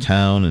around at this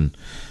town, and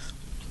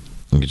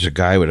there's a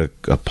guy with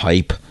a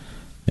pipe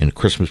and a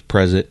Christmas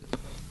present.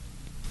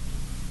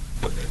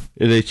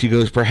 And then she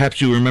goes,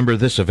 "Perhaps you remember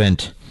this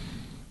event."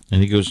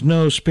 And he goes,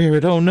 "No,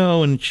 Spirit, oh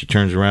no." And she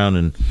turns around,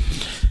 and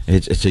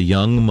it's a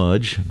young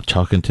Mudge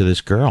talking to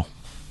this girl.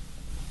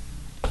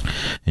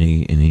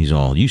 And he's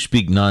all, "You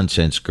speak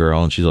nonsense,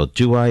 girl." And she's all,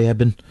 "Do I,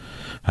 Eben?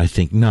 I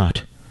think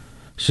not.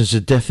 Since the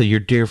death of your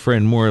dear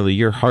friend Morley,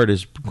 your heart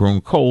has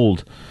grown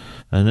cold,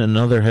 and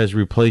another has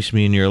replaced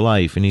me in your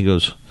life." And he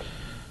goes,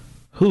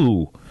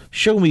 "Who?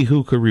 Show me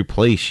who could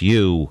replace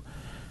you."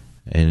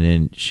 And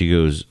then she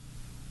goes,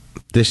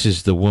 "This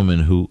is the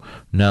woman who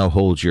now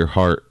holds your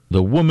heart,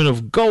 the woman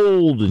of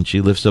gold." And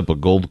she lifts up a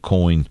gold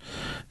coin.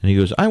 And he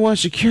goes, "I want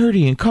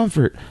security and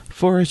comfort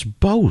for us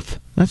both."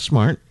 That's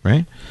smart,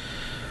 right?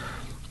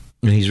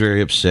 And he's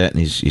very upset, and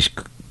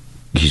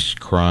he's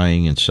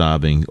crying and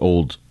sobbing.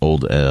 Old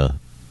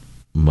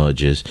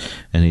Mudge is.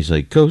 And he's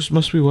like, "Ghost,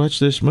 must we watch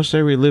this? Must I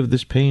relive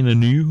this pain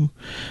anew?"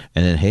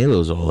 And then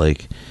Halo's all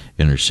like,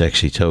 in her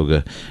sexy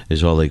toga,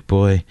 is all like,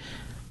 "Boy,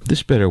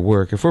 this better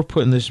work. If we're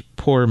putting this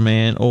poor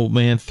old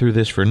man through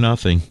this for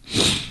nothing,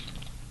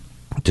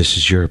 this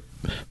is your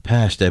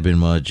past, Eben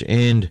Mudge,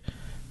 and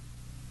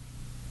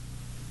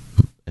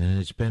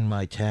it's been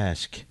my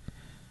task."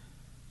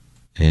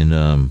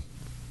 And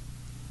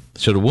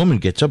so the woman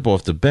gets up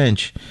off the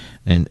bench,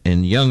 and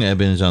young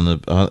Eben is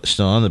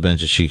still on the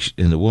bench,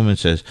 and the woman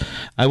says,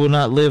 "I will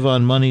not live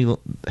on money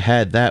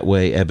had that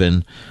way,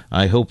 Eben.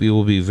 I hope you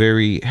will be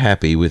very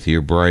happy with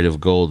your bride of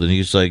gold." And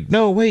he's like,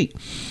 "No, wait."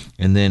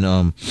 And then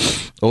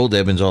old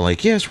Eben's all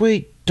like, "Yes,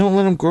 wait. Don't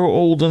let him grow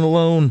old and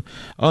alone,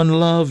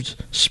 unloved.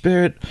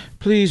 Spirit,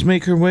 please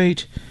make her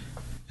wait."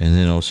 And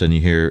then all of a sudden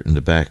you hear in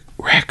the back,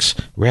 Rex,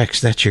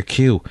 that's your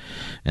cue."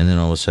 And then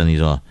all of a sudden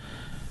he's all,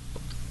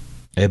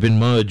 "Eben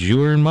Mudge,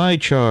 you are in my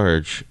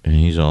charge." And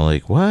he's all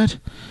like, "What?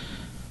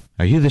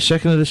 Are you the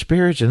second of the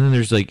spirits?" And then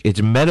there's like,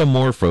 it's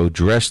Metamorpho,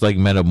 dressed like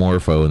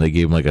Metamorpho, and they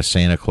gave him like a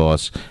Santa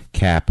Claus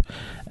cap.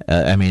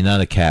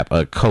 Not a cap,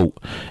 a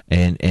coat,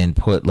 and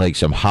put like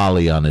some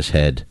holly on his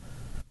head.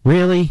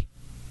 Really?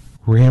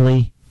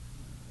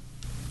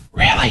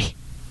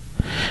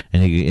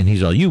 And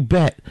he's all, "You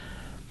bet.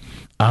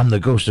 I'm the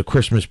ghost of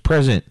Christmas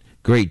present.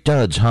 Great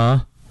duds,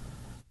 huh?"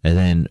 And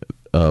then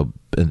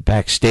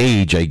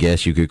backstage, I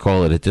guess you could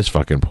call it at this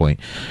fucking point.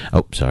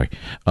 Oh, sorry.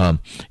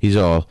 He's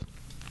all,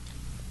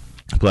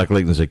 Black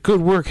Lightning's like,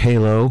 "Good work,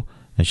 Halo."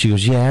 And she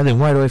goes, "Yeah, then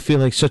why do I feel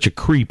like such a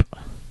creep?"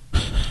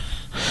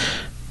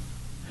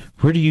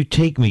 "Where do you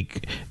take me,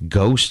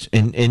 Ghost?"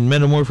 And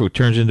Metamorpho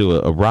turns into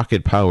a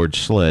rocket-powered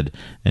sled,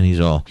 and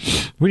he's all,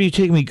 "Where do you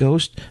take me,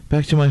 Ghost?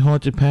 Back to my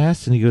haunted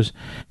past?" And he goes,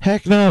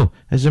 "Heck no.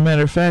 As a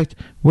matter of fact,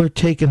 we're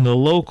taking the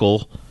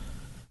local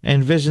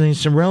and visiting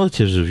some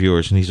relatives of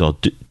yours." And he's all,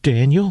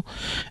 "Daniel?"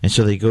 And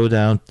so they go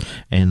down,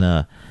 and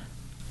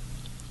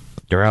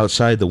they're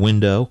outside the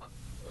window.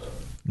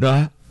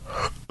 No,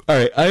 all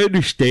right, I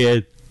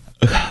understand.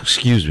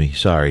 Excuse me,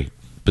 sorry.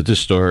 But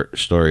this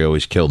story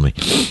always killed me.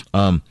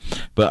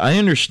 But I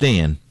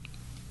understand,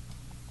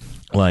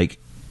 like,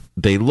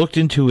 they looked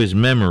into his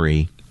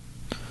memory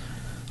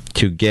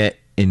to get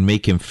and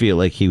make him feel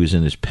like he was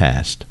in his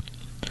past.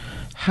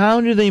 How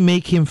do they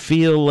make him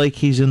feel like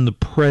he's in the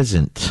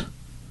present?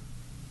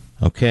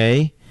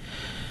 Okay?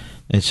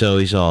 And so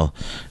he's all,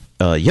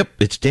 "Yep,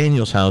 it's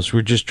Daniel's house.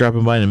 We're just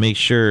dropping by to make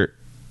sure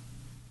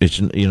it's,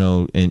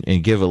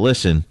 and give a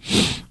listen."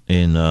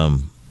 And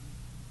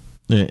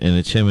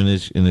it's him and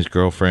his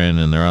girlfriend,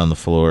 and they're on the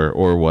floor,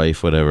 or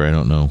wife, whatever. I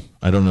don't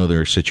know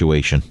their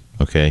situation.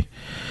 Okay.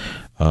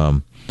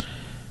 And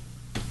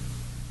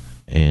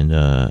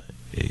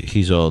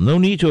he's all, "No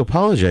need to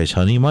apologize,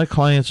 honey. My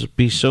clients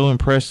be so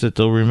impressed that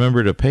they'll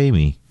remember to pay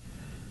me."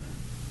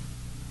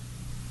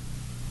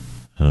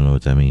 I don't know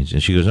what that means.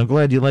 And she goes, "I'm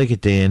glad you like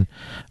it, Dan.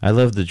 I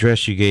love the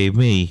dress you gave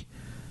me."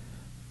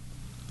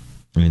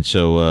 And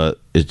so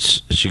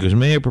she goes,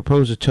 "May I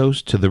propose a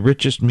toast to the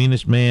richest,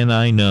 meanest man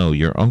I know,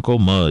 your Uncle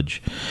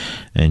Mudge?"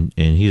 And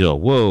he's all,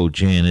 "Whoa,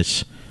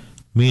 Janice,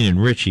 mean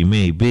and rich he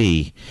may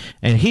be."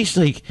 And he's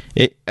like,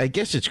 I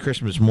guess it's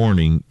Christmas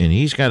morning, and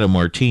he's got a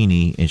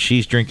martini, and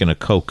she's drinking a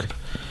Coke.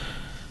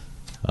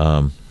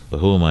 But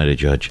who am I to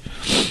judge?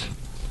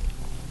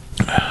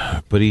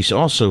 But he's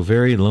also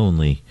very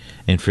lonely,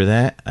 and for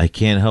that, I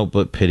can't help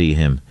but pity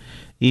him,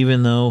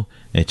 even though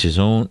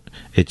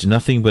it's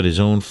nothing but his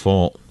own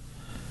fault.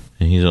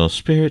 And he's all,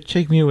 "Spirit,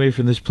 take me away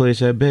from this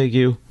place, I beg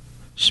you."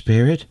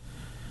 "Spirit?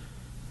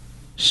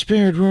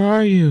 Spirit, where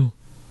are you?"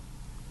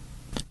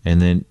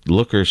 And then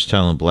Looker's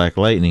telling Black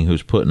Lightning,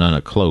 who's putting on a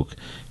cloak,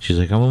 she's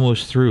like, "I'm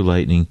almost through,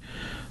 Lightning.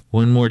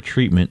 One more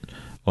treatment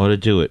ought to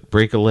do it.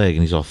 Break a leg."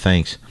 And he's all,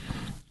 "Thanks."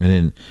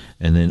 And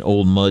then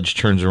old Mudge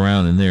turns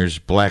around, and there's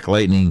Black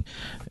Lightning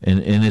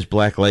in his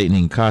Black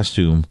Lightning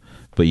costume,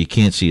 but you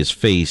can't see his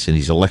face, and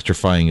he's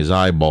electrifying his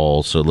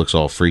eyeballs, so it looks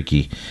all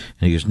freaky.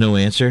 And he goes, "No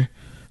answer?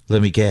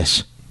 Let me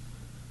guess.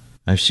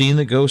 I've seen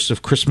the ghosts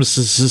of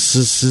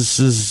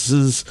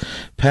Christmases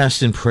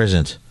past and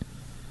present.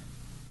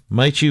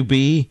 Might you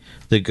be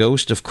the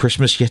ghost of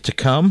Christmas yet to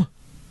come?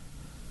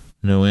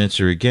 No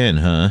answer again,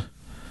 huh?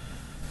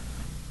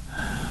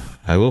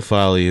 I will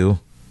follow you,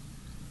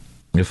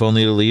 if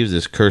only to leave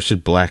this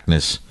cursed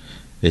blackness.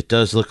 It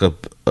does look a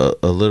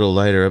little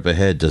lighter up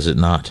ahead, does it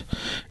not?"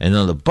 And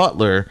then the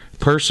butler,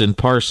 Parsons,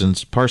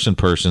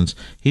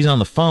 he's on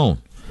the phone.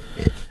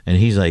 And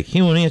he's like,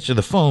 "He won't answer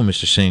the phone,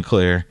 Mr.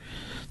 Sinclair.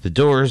 The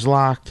door is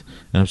locked,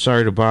 and I'm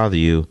sorry to bother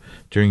you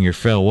during your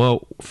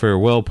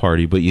farewell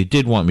party, but you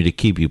did want me to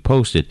keep you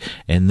posted."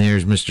 And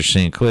there's Mr.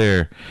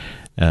 Sinclair,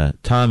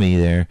 Tommy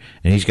there,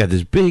 and he's got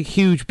this big,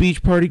 huge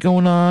beach party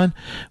going on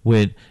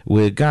with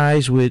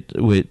guys with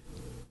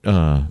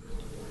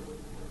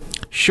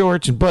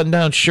shorts and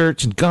button-down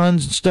shirts and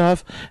guns and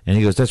stuff. And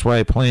he goes, "That's why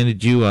I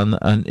planted you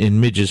in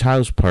Midge's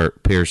house,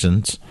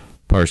 Parsons.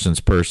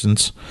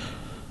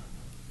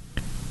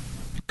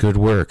 Good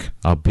work.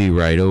 I'll be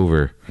right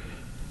over."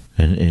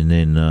 And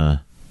then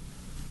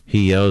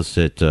he yells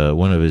at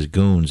one of his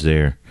goons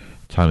there.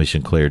 Tommy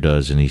Sinclair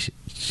does, and he's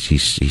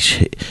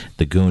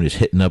the goon is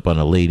hitting up on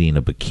a lady in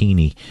a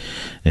bikini,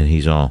 and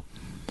he's all,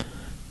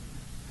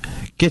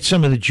 "Get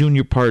some of the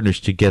junior partners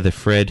together,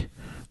 Fred.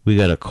 We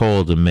got a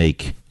call to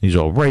make." He's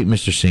all, "Right,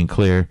 Mr.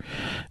 Sinclair."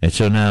 And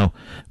so now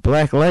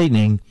Black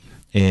Lightning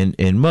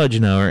and Mudge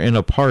now are in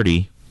a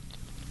party,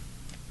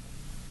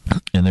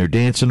 and they're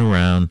dancing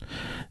around,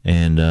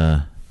 and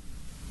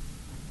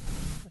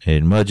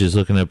Mudge is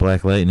looking at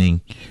Black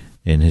Lightning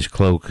in his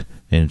cloak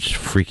and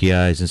freaky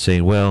eyes and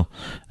saying, "Well,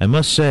 I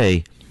must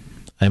say,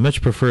 I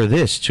much prefer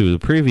this to the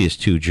previous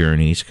two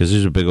journeys," because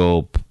there's a big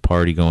old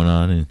party going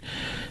on,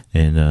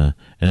 and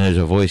there's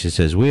a voice that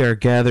says, "We are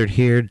gathered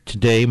here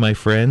today, my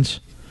friends,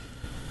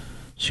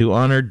 to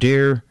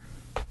honor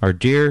our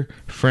dear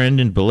friend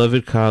and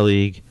beloved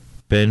colleague,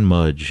 Ben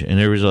Mudge." And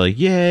everybody's like,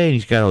 "Yay!" And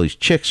he's got all these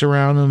chicks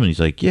around him, and he's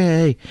like,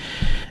 "Yay!"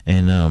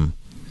 And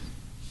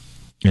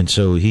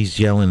so he's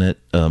yelling at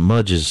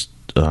Mudge is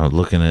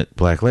looking at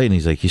Black Lightning.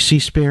 He's like, "You see,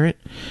 Spirit,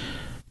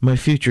 my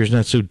future is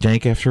not so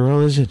dank after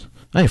all, is it?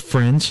 I have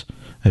friends.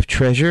 I have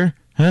treasure.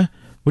 Huh?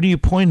 What are you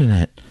pointing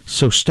at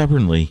so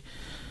stubbornly?"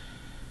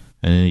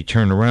 And then he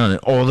turned around, and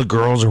all the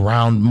girls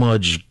around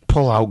Mudge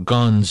pull out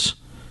guns.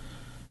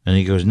 And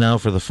he goes, "Now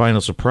for the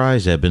final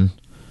surprise, Eben.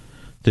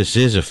 This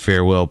is a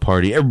farewell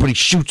party." Everybody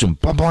shoots him.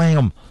 Blam,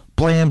 blam,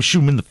 blam. Shoot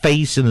him in the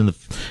face, and in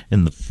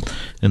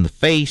the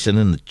face, and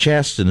in the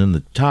chest, and in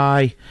the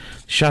tie.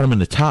 Shot him in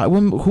the tie.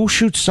 Who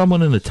shoots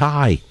someone in the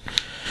tie?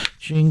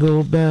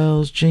 Jingle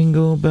bells,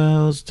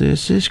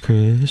 this is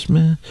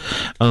Christmas.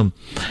 And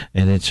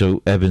then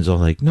so Eben's all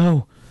like,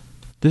 "No,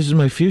 this is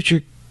my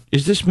future.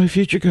 Is this my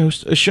future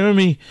ghost? Assure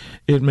me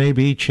it may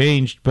be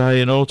changed by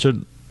an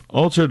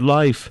altered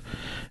life."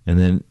 And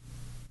then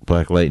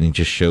Black Lightning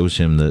just shows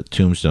him the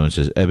tombstone. It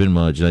says, "Eben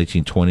Mudge,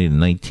 1920 to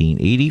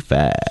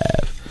 1985.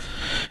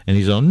 And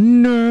he's all,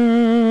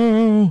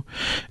 "No."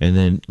 And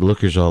then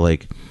Looker's all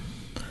like,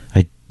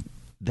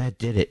 "That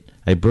did it.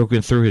 I've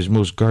broken through his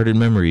most guarded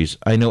memories.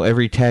 I know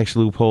every tax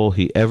loophole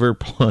he ever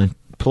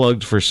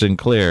plugged for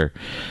Sinclair.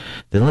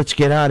 Then let's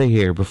get out of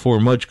here before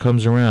Mudge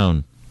comes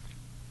around."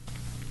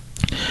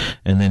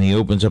 And then he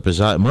opens up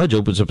his eye. Mudge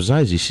opens up his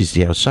eyes. He sees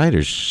the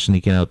outsiders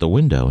sneaking out the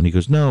window. And he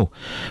goes, "No,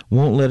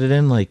 won't let it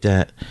end like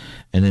that."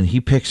 And then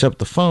he picks up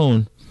the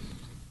phone,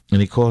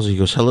 and he calls. He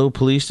goes, "Hello,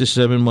 police. This is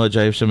Eben Mudge.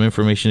 I have some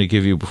information to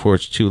give you before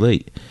it's too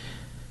late."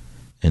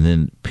 And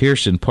then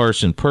Parson,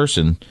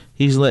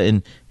 he's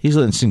letting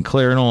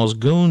Sinclair and all his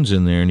goons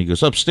in there. And he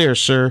goes, "Upstairs,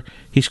 sir.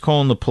 He's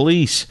calling the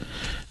police."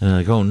 And I'm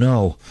like, "Oh,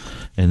 no."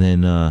 And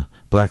then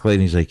Black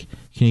Lightning's like,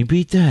 "Can you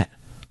beat that?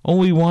 All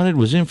we wanted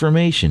was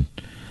information.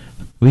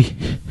 We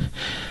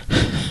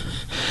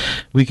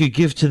could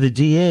give to the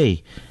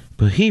DA,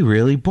 but he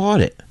really bought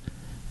it."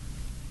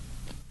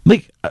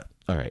 Like,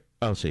 all right,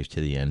 I'll save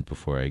to the end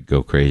before I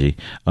go crazy.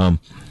 And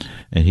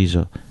he's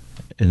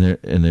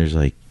there's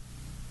like,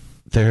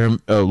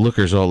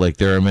 Looker's all like,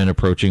 "There are men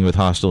approaching with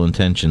hostile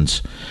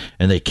intentions,"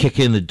 and they kick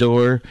in the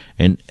door,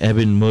 and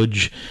Eben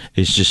Mudge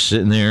is just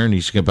sitting there, and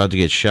he's about to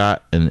get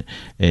shot, and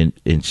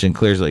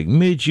Sinclair's like,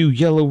 "Midge, you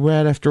yellow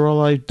rat, after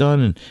all I've done,"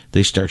 and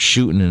they start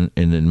shooting,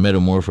 and then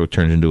Metamorpho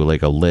turns into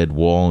like a lead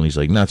wall, and he's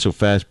like, "Not so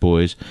fast,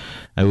 boys.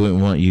 I wouldn't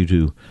want you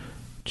to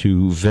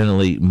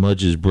ventilate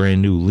Mudge's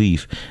brand new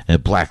leaf."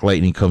 And Black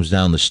Lightning comes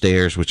down the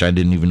stairs, which I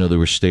didn't even know there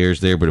were stairs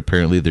there, but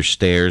apparently there's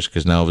stairs,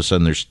 because now all of a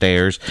sudden there's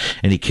stairs,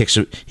 and he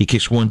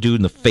kicks one dude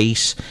in the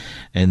face,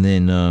 and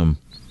then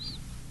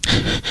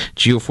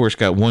Geoforce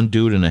got one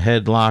dude in a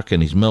headlock,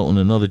 and he's melting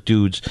another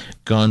dude's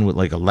gun with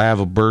like a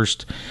lava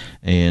burst,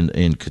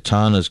 and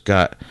Katana's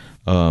got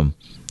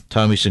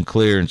Tommy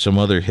Sinclair and some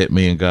other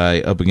hitman guy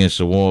up against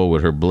the wall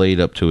with her blade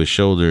up to his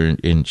shoulder,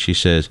 and she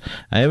says,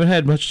 I haven't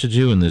had much to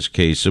do in this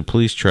case, so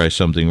please try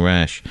something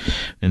rash.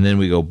 And then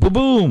we go,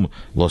 boom!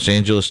 Los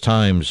Angeles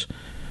Times,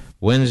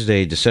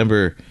 Wednesday,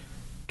 December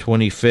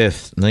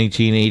 25th,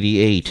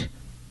 1988.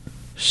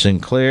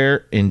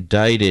 Sinclair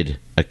indicted.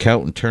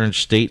 Accountant turned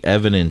state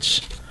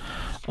evidence.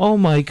 Oh,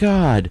 my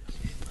God.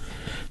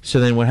 So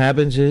then what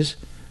happens is,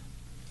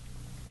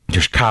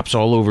 there's cops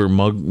all over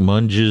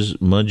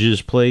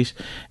Mudge's place,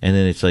 and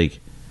then it's like,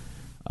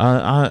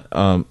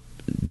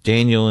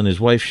 Daniel and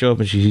his wife show up,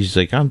 and he's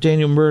like, I'm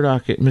Daniel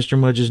Murdoch, Mr.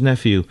 Mudge's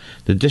nephew.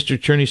 The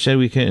district attorney said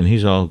we can, and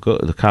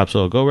the cops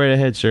all, go right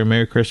ahead, sir,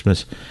 Merry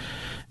Christmas.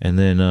 And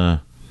then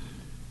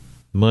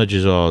Mudge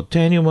is all,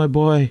 Daniel, my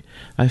boy,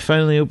 I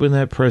finally opened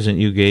that present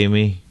you gave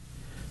me.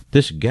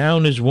 This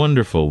gown is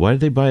wonderful. Why did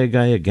they buy a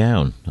guy a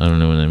gown? I don't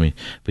know what I mean.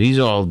 But he's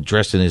all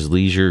dressed in his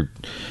leisure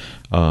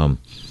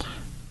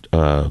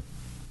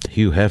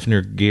Hugh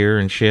Hefner gear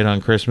and shit on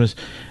Christmas,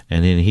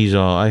 and then he's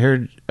all, I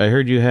heard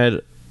you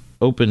had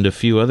opened a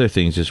few other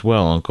things as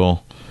well,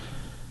 Uncle.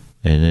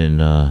 And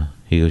then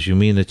he goes, you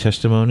mean the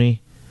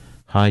testimony?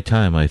 High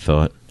time, I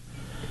thought.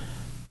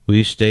 Will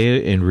you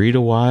stay and read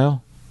a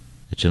while?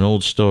 It's an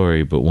old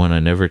story, but one I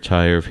never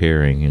tire of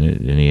hearing.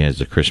 And he has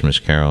the Christmas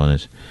Carol in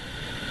it.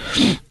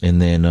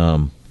 And then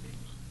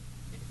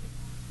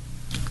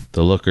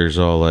the lookers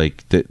all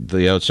like,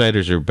 the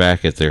outsiders are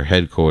back at their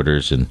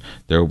headquarters, and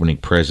they're opening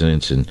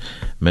presents, and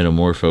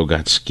Metamorpho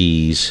got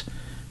skis,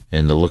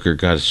 and the looker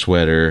got a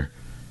sweater,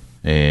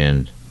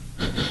 and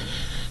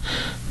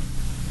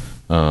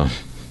I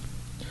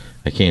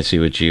can't see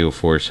what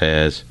Geoforce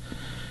has.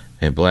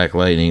 And Black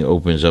Lightning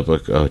opens up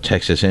a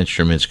Texas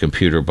Instruments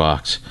computer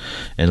box,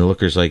 and the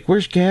looker's like,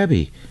 where's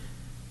Gabby?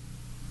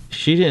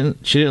 She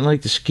didn't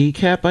like the ski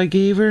cap I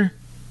gave her?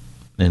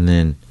 And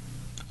then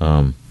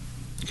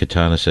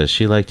Katana says,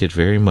 she liked it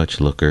very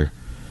much, Looker.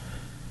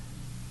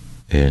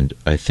 And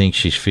I think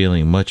she's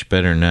feeling much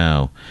better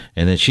now.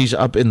 And then she's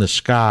up in the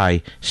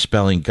sky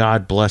spelling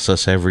God bless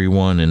us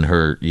everyone in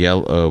her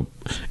yellow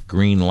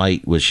green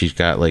light, which she's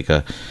got like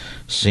a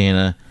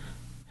Santa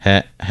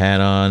hat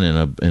on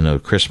and a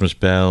Christmas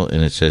bell,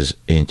 and it says,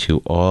 and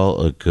to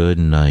all a good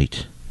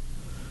night.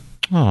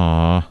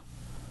 Aww.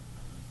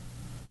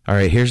 All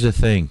right, here's the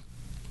thing.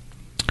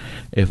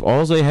 If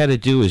all they had to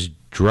do is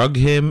drug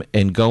him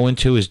and go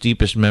into his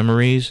deepest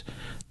memories,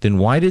 then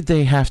why did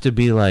they have to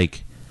be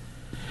like,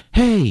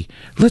 hey,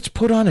 let's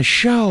put on a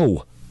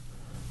show?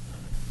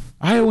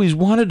 I always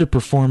wanted to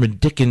perform a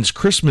Dickens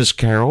Christmas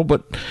Carol,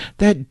 but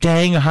that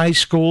dang high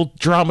school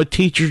drama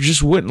teacher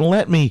just wouldn't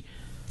let me.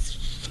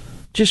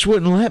 Just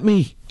wouldn't let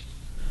me.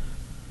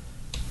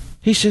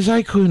 He says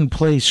I couldn't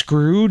play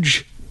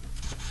Scrooge.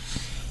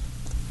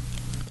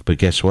 But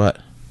guess what?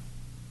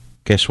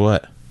 Guess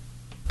what?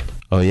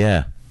 Oh,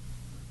 yeah.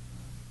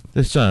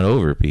 It's not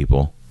over,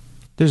 people.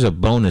 There's a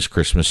bonus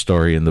Christmas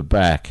story in the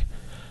back.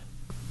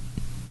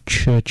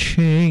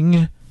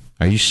 Cha-ching.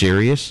 Are you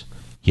serious?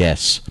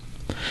 Yes.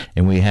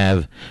 And we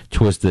have,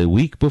 'twas the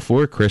week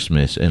before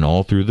Christmas, and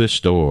all through the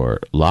store,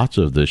 lots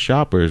of the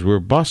shoppers were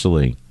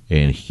bustling.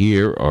 And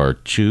here are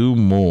two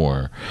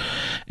more.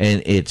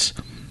 And it's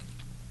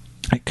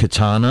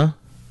Katana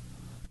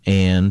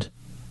and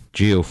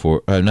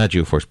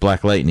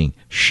Black Lightning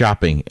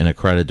shopping in a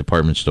crowded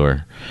department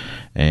store.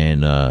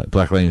 And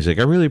Black Lightning's like,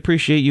 I really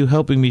appreciate you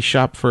helping me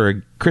shop for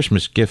a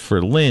Christmas gift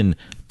for Lynn.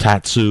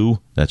 Tatsu,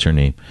 that's her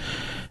name.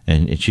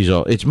 And she's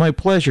all, it's my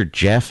pleasure,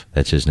 Jeff.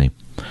 That's his name.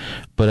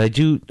 But I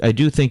do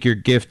think your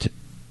gift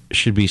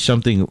should be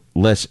something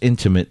less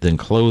intimate than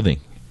clothing.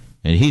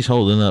 And he's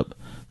holding up,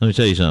 let me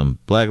tell you something,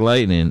 Black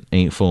Lightning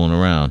ain't fooling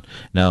around.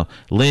 Now,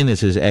 Lynn is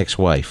his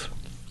ex-wife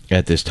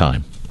at this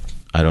time.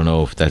 I don't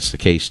know if that's the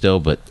case still,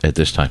 but at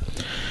this time.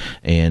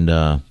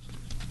 And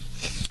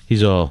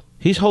he's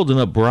holding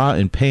up bra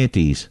and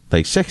panties,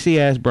 like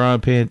sexy-ass bra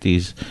and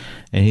panties.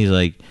 And he's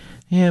like,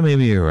 yeah,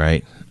 maybe you're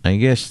right. I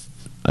guess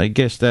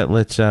that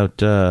lets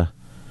out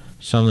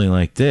something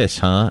like this,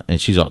 huh?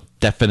 And she's all,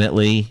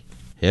 definitely.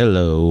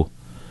 Hello.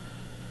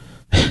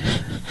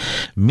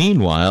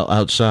 Meanwhile,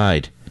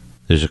 outside,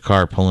 there's a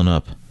car pulling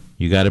up.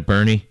 You got it,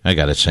 Bernie? I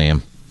got it,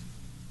 Sam.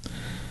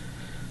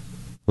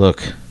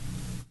 Look,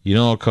 you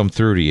know I'll come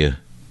through to you,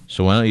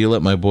 so why don't you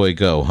let my boy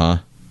go, huh?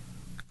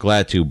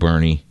 Glad to,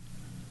 Bernie.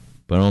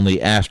 But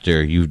only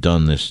after you've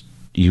done this.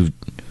 You've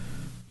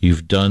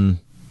done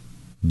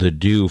the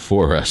do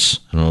for us.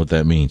 I don't know what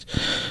that means.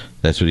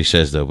 That's what he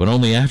says, though. But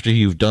only after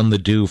you've done the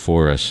do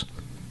for us.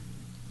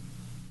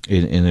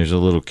 And there's a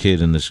little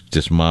kid in this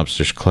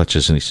mobster's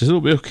clutches, and he says,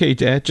 it'll be okay,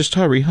 Dad. Just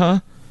hurry,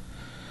 huh?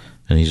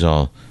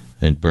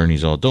 And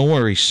Bernie's all, don't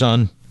worry,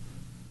 son.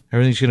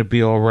 Everything's going to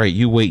be all right.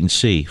 You wait and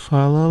see. Fa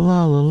la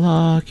la la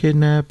la,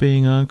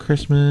 kidnapping on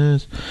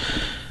Christmas.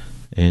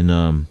 And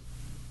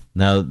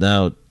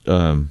now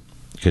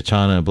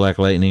Katana and Black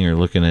Lightning are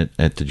looking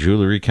at the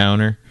jewelry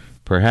counter.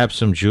 Perhaps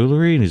some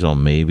jewelry? And he's all,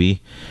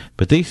 maybe.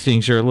 But these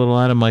things are a little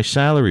out of my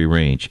salary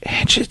range.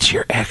 And it's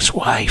your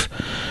ex-wife.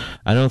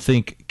 I don't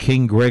think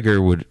King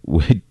Gregor would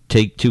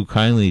take too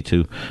kindly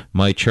to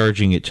my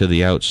charging it to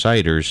the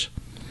outsiders.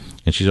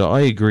 And she's all,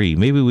 I agree.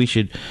 Maybe we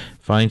should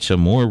find some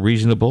more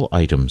reasonable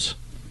items.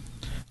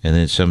 And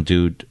then some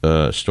dude,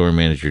 store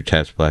manager,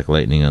 taps Black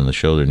Lightning on the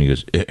shoulder, and he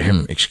goes,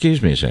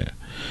 excuse me, sir,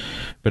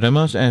 but I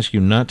must ask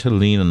you not to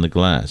lean on the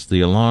glass,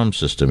 the alarm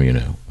system, you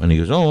know. And he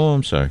goes, oh,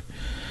 I'm sorry.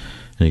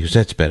 And he goes,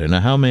 that's better.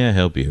 Now, how may I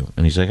help you?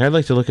 And he's like, I'd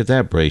like to look at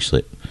that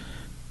bracelet.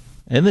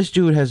 And this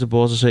dude has the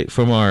balls to say,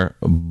 from our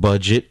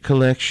budget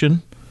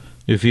collection,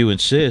 if you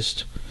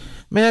insist.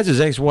 Man, that's his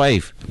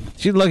ex-wife.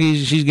 She's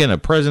lucky she's getting a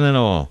present and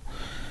all.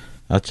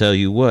 I'll tell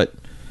you what,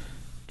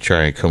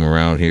 try and come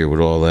around here with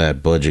all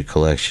that budget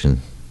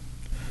collection.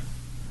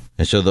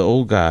 And so the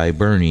old guy,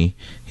 Bernie,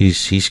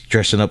 he's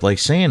dressing up like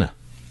Santa.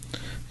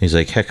 He's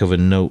like, heck of a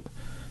note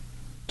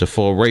to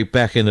fall right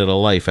back into the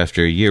life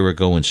after a year of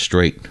going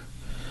straight.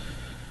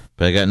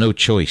 But I got no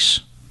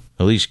choice.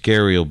 At least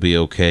Gary will be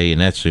okay,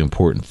 and that's the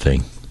important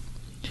thing.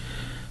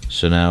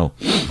 So now,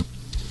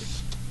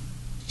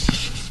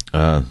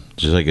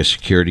 just like a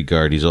security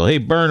guard, he's all, hey,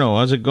 Berno,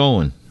 how's it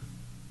going?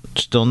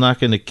 Still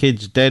knocking the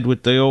kids dead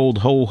with the old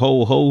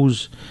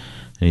ho-ho-hos?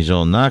 And he's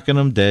all, knocking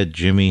them dead,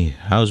 Jimmy.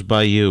 How's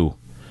by you?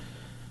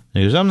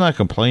 And he goes, I'm not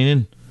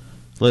complaining.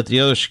 Let the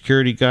other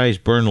security guys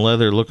burn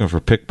leather looking for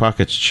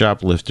pickpockets,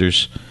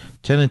 shoplifters.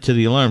 Tending to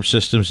the alarm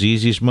system's the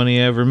easiest money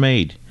I ever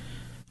made.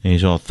 And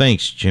he's all,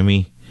 thanks,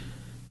 Jimmy.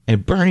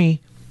 And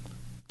Bernie,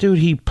 dude,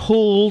 he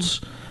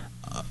pulls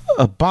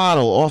a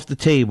bottle off the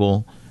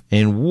table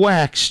and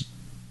whacks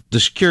the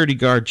security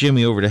guard,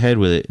 Jimmy, over the head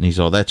with it. And he's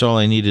all, that's all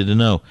I needed to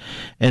know.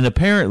 And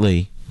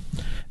apparently,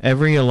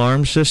 every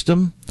alarm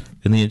system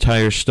in the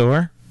entire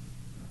store,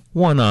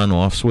 one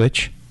on-off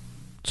switch.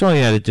 That's all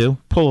you had to do.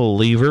 Pull a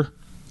lever.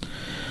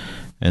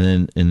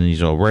 And then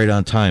he's all, right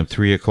on time,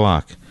 3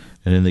 o'clock.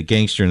 And then the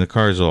gangster in the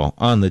car's all,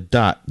 on the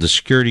dot. The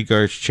security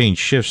guards change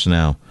shifts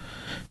now.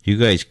 You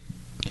guys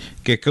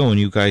get going,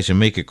 you guys, and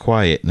make it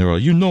quiet. And they're all,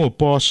 you know it,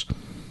 boss.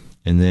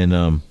 And then,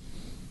 and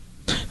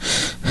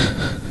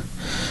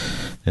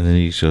then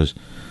he goes,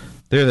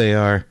 there they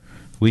are.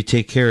 We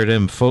take care of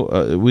them.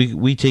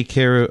 We take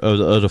care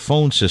of the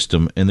phone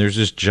system. And there's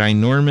this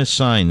ginormous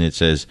sign that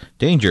says,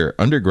 danger,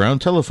 underground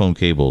telephone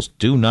cables.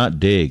 Do not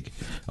dig.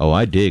 Oh,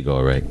 I dig,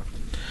 all right.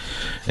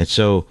 And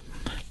so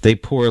they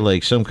pour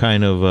like some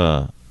kind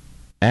of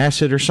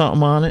acid or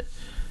something on it.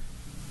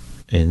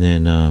 And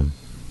then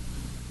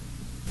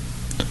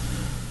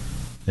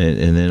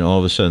and then all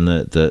of a sudden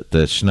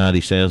the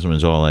snotty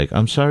salesman's all like,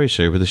 I'm sorry,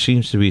 sir, but there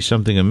seems to be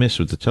something amiss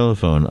with the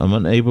telephone. I'm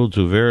unable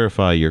to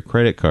verify your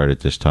credit card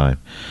at this time.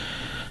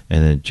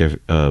 And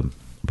then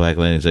Black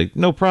Lightning's like,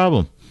 no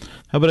problem.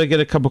 How about I get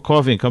a cup of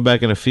coffee and come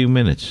back in a few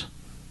minutes?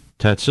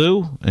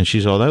 Tatsu? And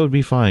she's all, that would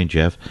be fine,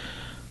 Jeff.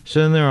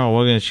 So then they're all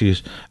walking, and she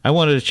goes, I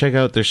wanted to check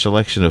out their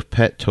selection of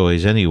pet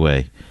toys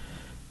anyway.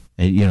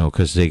 And, you know,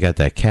 because they got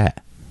that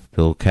cat,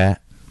 the little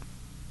cat.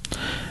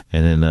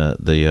 And then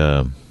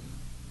the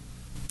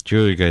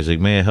jewelry guy's like,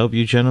 may I help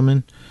you,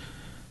 gentlemen?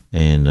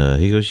 And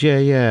he goes,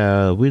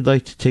 yeah, we'd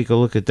like to take a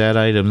look at that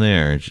item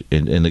there.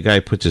 And the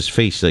guy puts his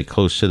face like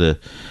close to the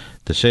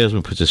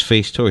salesman puts his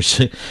face towards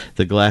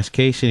the glass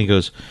case, and he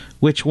goes,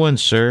 which one,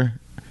 sir?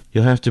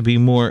 You'll have to be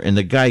more. And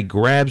the guy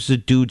grabs the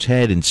dude's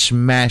head and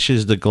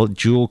smashes the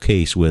jewel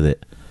case with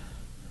it.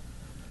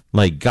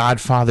 Like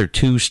Godfather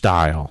 2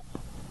 style.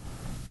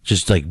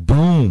 Just like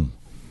boom.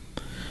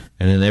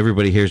 And then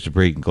everybody hears the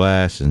breaking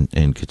glass,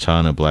 and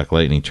Katana, Black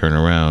Lightning turn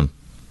around.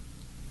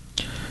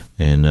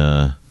 And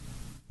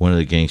one of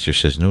the gangsters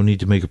says, no need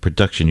to make a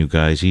production, you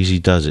guys. Easy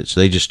does it. So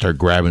they just start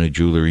grabbing the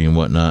jewelry and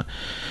whatnot.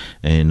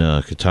 And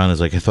Katana's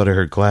like, I thought I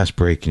heard glass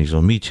break. And he's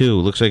like, me too.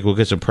 Looks like we'll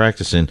get some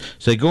practice in.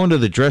 So they go into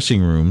the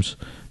dressing rooms.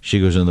 She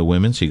goes in the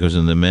women's, he goes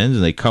in the men's,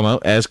 and they come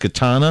out as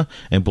Katana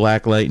and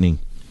Black Lightning.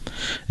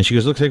 And she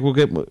goes, looks like we'll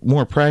get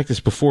more practice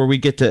before we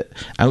get to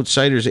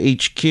Outsiders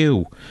HQ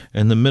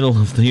in the middle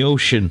of the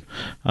ocean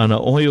on an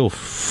oil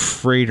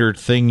freighter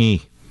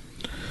thingy.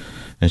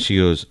 And she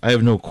goes, I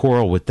have no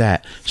quarrel with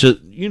that. So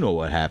you know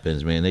what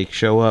happens, man. They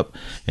show up,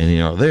 and, you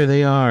know, there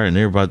they are, and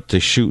they're about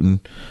to shooting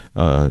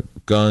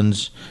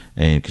guns,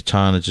 and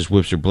Katana just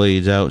whips her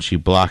blades out. She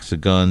blocks the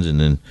guns, and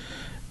then,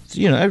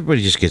 you know,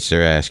 everybody just gets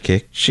their ass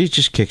kicked. She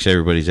just kicks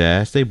everybody's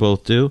ass. They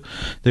both do.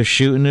 They're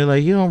shooting. They're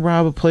like, you don't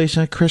rob a place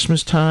at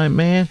Christmas time,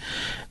 man.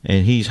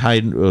 And he's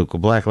hiding,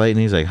 Black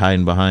Lightning, he's like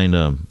hiding behind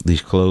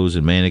these clothes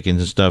and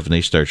mannequins and stuff, and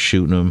they start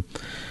shooting him.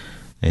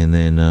 And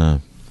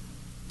then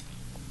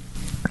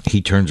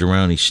he turns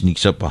around, he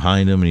sneaks up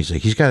behind him, and he's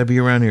like, he's got to be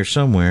around here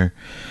somewhere.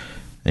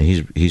 And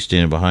he's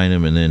standing behind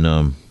him, and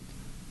then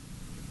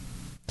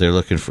they're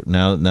looking for,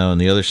 now on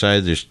the other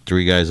side, there's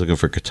 3 guys looking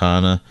for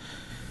Katana.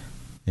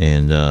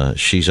 And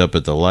she's up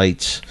at the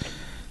lights,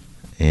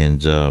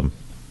 and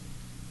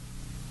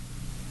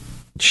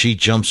she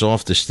jumps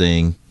off this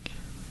thing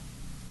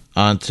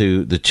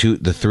onto the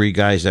 3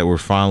 guys that were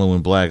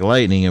following Black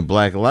Lightning, and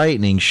Black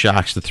Lightning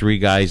shocks the 3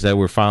 guys that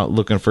were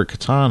looking for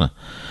Katana.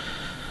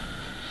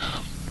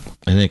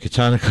 And then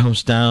Katana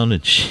comes down,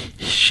 and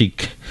she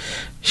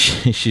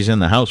she's in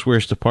the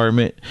housewares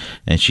department,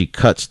 and she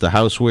cuts the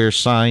housewares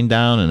sign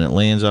down, and it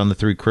lands on the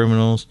three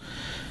criminals.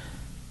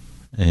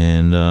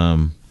 And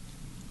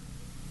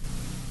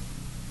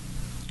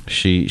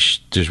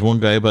there's one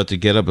guy about to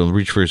get up and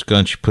reach for his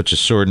gun. She puts a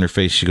sword in her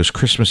face. She goes,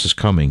 "Christmas is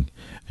coming,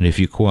 and if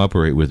you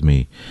cooperate with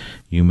me,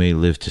 you may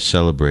live to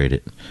celebrate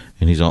it."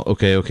 And he's all,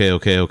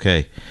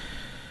 okay.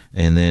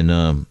 And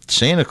then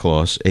Santa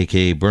Claus,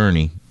 a.k.a.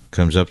 Bernie,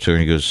 comes up to her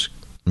and he goes,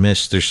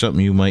 "Miss, there's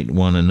something you might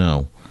want to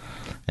know."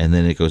 And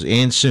then it goes,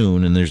 "And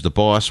soon," and there's the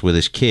boss with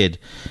his kid,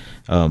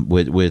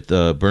 with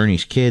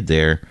Bernie's kid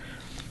there.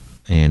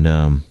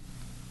 And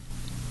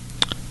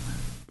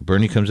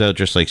Bernie comes out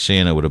dressed like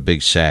Santa with a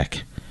big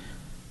sack.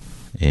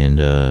 And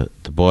the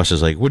boss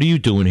is like, "What are you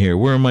doing here?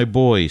 Where are my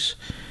boys?"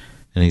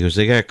 And he goes,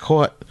 "They got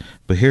caught,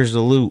 but here's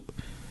the loot.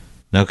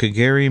 Now, could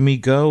Gary and me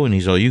go?" And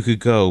he's all, "You could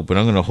go, but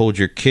I'm going to hold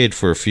your kid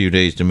for a few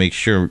days to make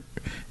sure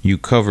you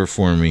cover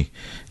for me.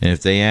 And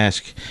if they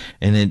ask..."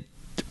 And then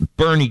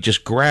Bernie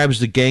just grabs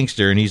the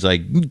gangster, and he's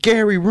like,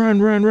 "Gary,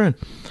 run."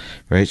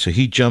 Right? So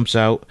he jumps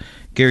out.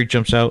 Gary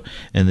jumps out,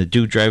 and the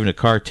dude driving the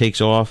car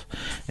takes off.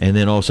 And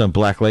then all of a sudden,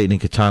 Black Lightning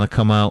and Katana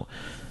come out.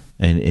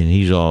 And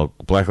he's all,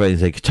 Black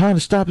Lightning's like, "Katana,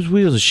 stop his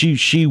wheels." And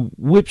she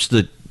whips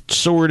the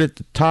sword at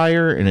the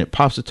tire, and it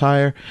pops the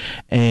tire.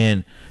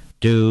 And,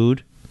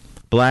 dude,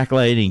 Black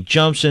Lightning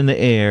jumps in the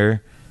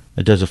air.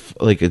 It does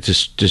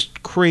it's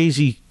just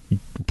crazy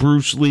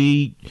Bruce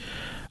Lee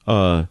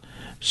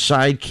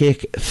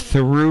sidekick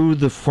through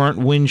the front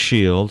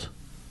windshield,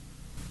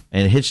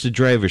 and it hits the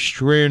driver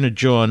straight in the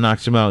jaw and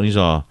knocks him out. And he's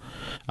all,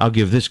 "I'll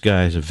give this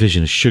guy a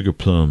vision of sugar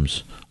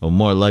plums, or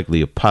more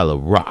likely a pile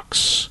of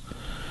rocks."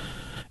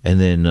 And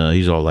then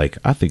he's all like,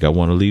 "I think I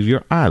want to leave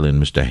your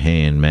island, Mr.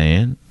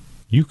 Handman.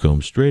 You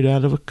come straight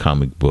out of a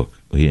comic book."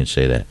 Well, he didn't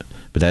say that,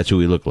 but that's who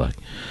he looked like.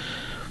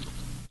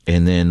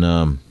 And then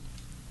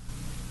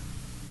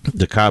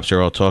the cops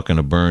are all talking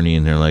to Bernie,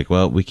 and they're like,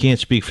 "Well, we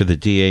can't speak for the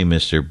DA,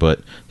 mister,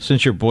 but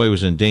since your boy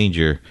was in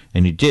danger,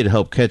 and you did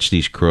help catch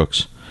these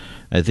crooks,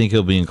 I think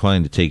he'll be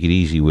inclined to take it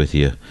easy with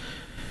you."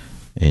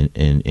 And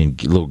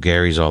little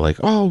Gary's all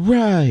like, "All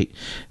right."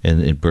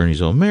 And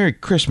Bernie's all, "Merry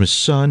Christmas,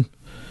 son."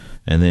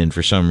 And then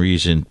for some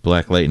reason,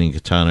 Black Lightning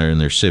and Katana are in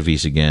their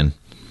civvies again.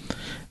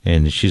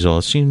 And she's all,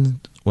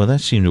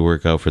 that seemed to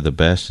work out for the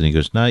best." And he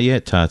goes, "Not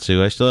yet,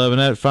 Tatsu. I still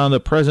haven't found a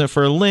present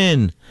for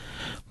Lynn.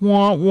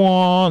 Wah,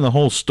 wah." And the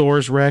whole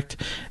store's wrecked.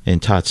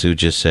 And Tatsu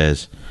just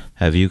says,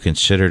 "Have you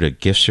considered a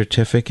gift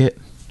certificate?"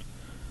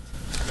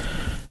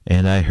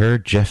 And I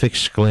heard Jeff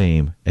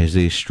exclaim as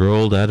they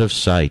strolled out of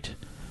sight,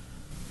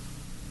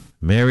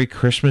 "Merry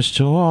Christmas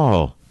to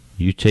all.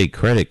 You take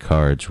credit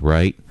cards,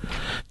 right?"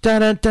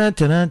 Dun, dun, dun,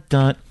 dun, dun,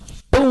 dun.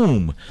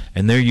 Boom!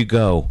 And there you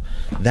go.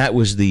 That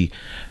was the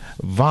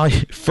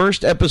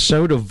first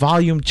episode of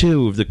Volume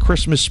 2 of the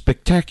Christmas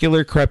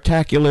Spectacular,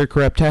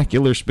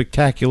 Craptacular,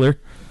 Spectacular.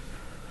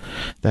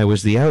 That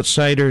was The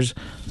Outsiders,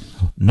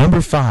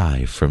 number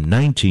 5 from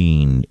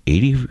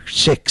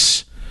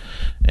 1986.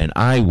 And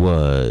I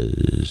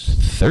was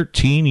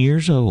 13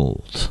 years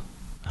old.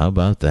 How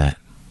about that?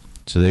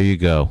 So there you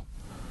go.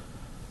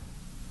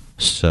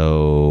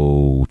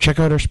 So check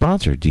out our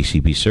sponsor,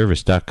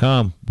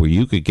 dcbservice.com, where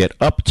you could get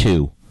up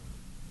to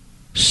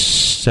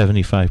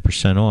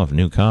 75% off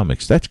new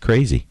comics. That's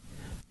crazy.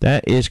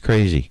 That is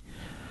crazy.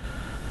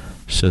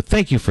 So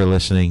thank you for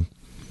listening.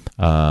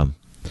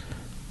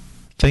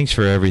 Thanks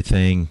for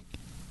everything.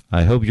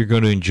 I hope you're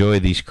going to enjoy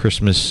these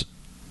Christmas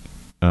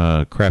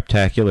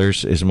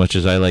Craptaculars as much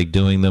as I like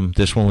doing them.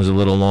 This one was a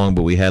little long,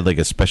 but we had like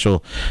a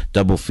special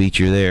double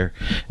feature there.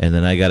 And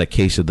then I got a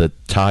case of the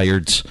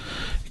Tireds,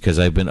 because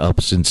I've been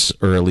up since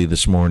early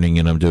this morning,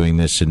 and I'm doing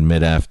this in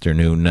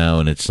mid-afternoon now,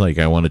 and it's like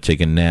I want to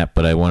take a nap,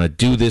 but I want to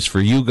do this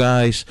for you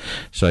guys,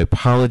 so I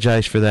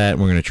apologize for that.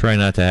 We're going to try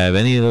not to have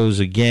any of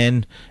those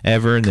again,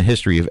 ever, in the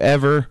history of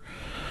ever.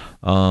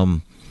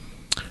 So,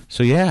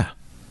 yeah.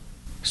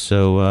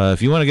 So,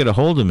 if you want to get a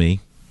hold of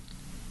me,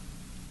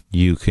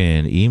 you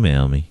can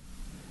email me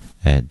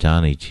at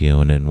Donny,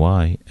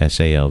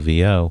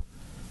 DonnySalvo,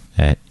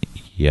 at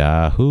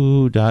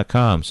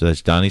yahoo.com. So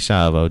that's Donny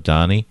Salvo,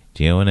 Donny,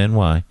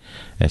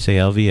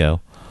 DonnySalvo,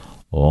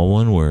 all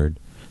one word,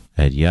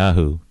 at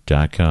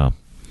yahoo.com.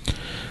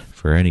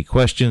 For any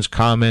questions,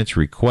 comments,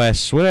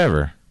 requests,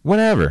 whatever.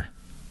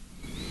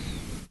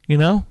 You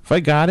know, if I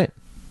got it,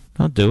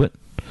 I'll do it.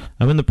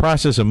 I'm in the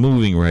process of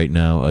moving right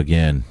now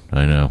again.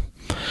 I know.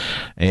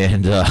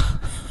 And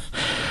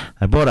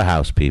I bought a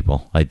house,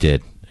 people. I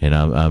did. And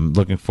I'm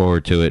looking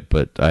forward to it,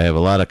 but I have a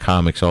lot of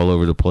comics all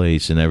over the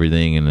place and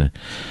everything, and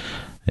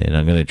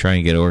I'm going to try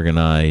and get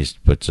organized.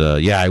 But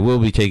yeah, I will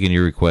be taking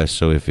your requests.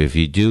 So if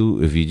you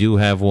do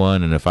have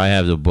one, and if I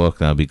have the book,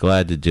 then I'll be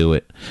glad to do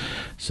it.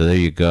 So there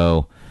you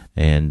go.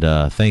 And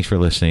thanks for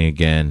listening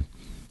again.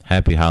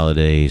 Happy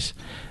holidays,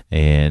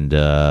 and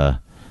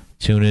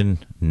tune in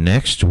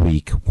next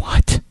week.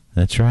 What?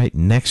 That's right,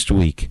 next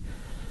week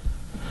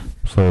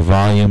for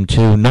Volume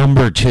 2,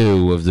 number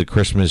 2 of the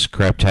Christmas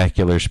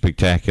Craptacular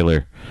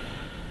Spectacular.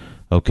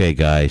 Okay,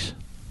 guys.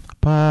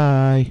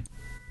 Bye.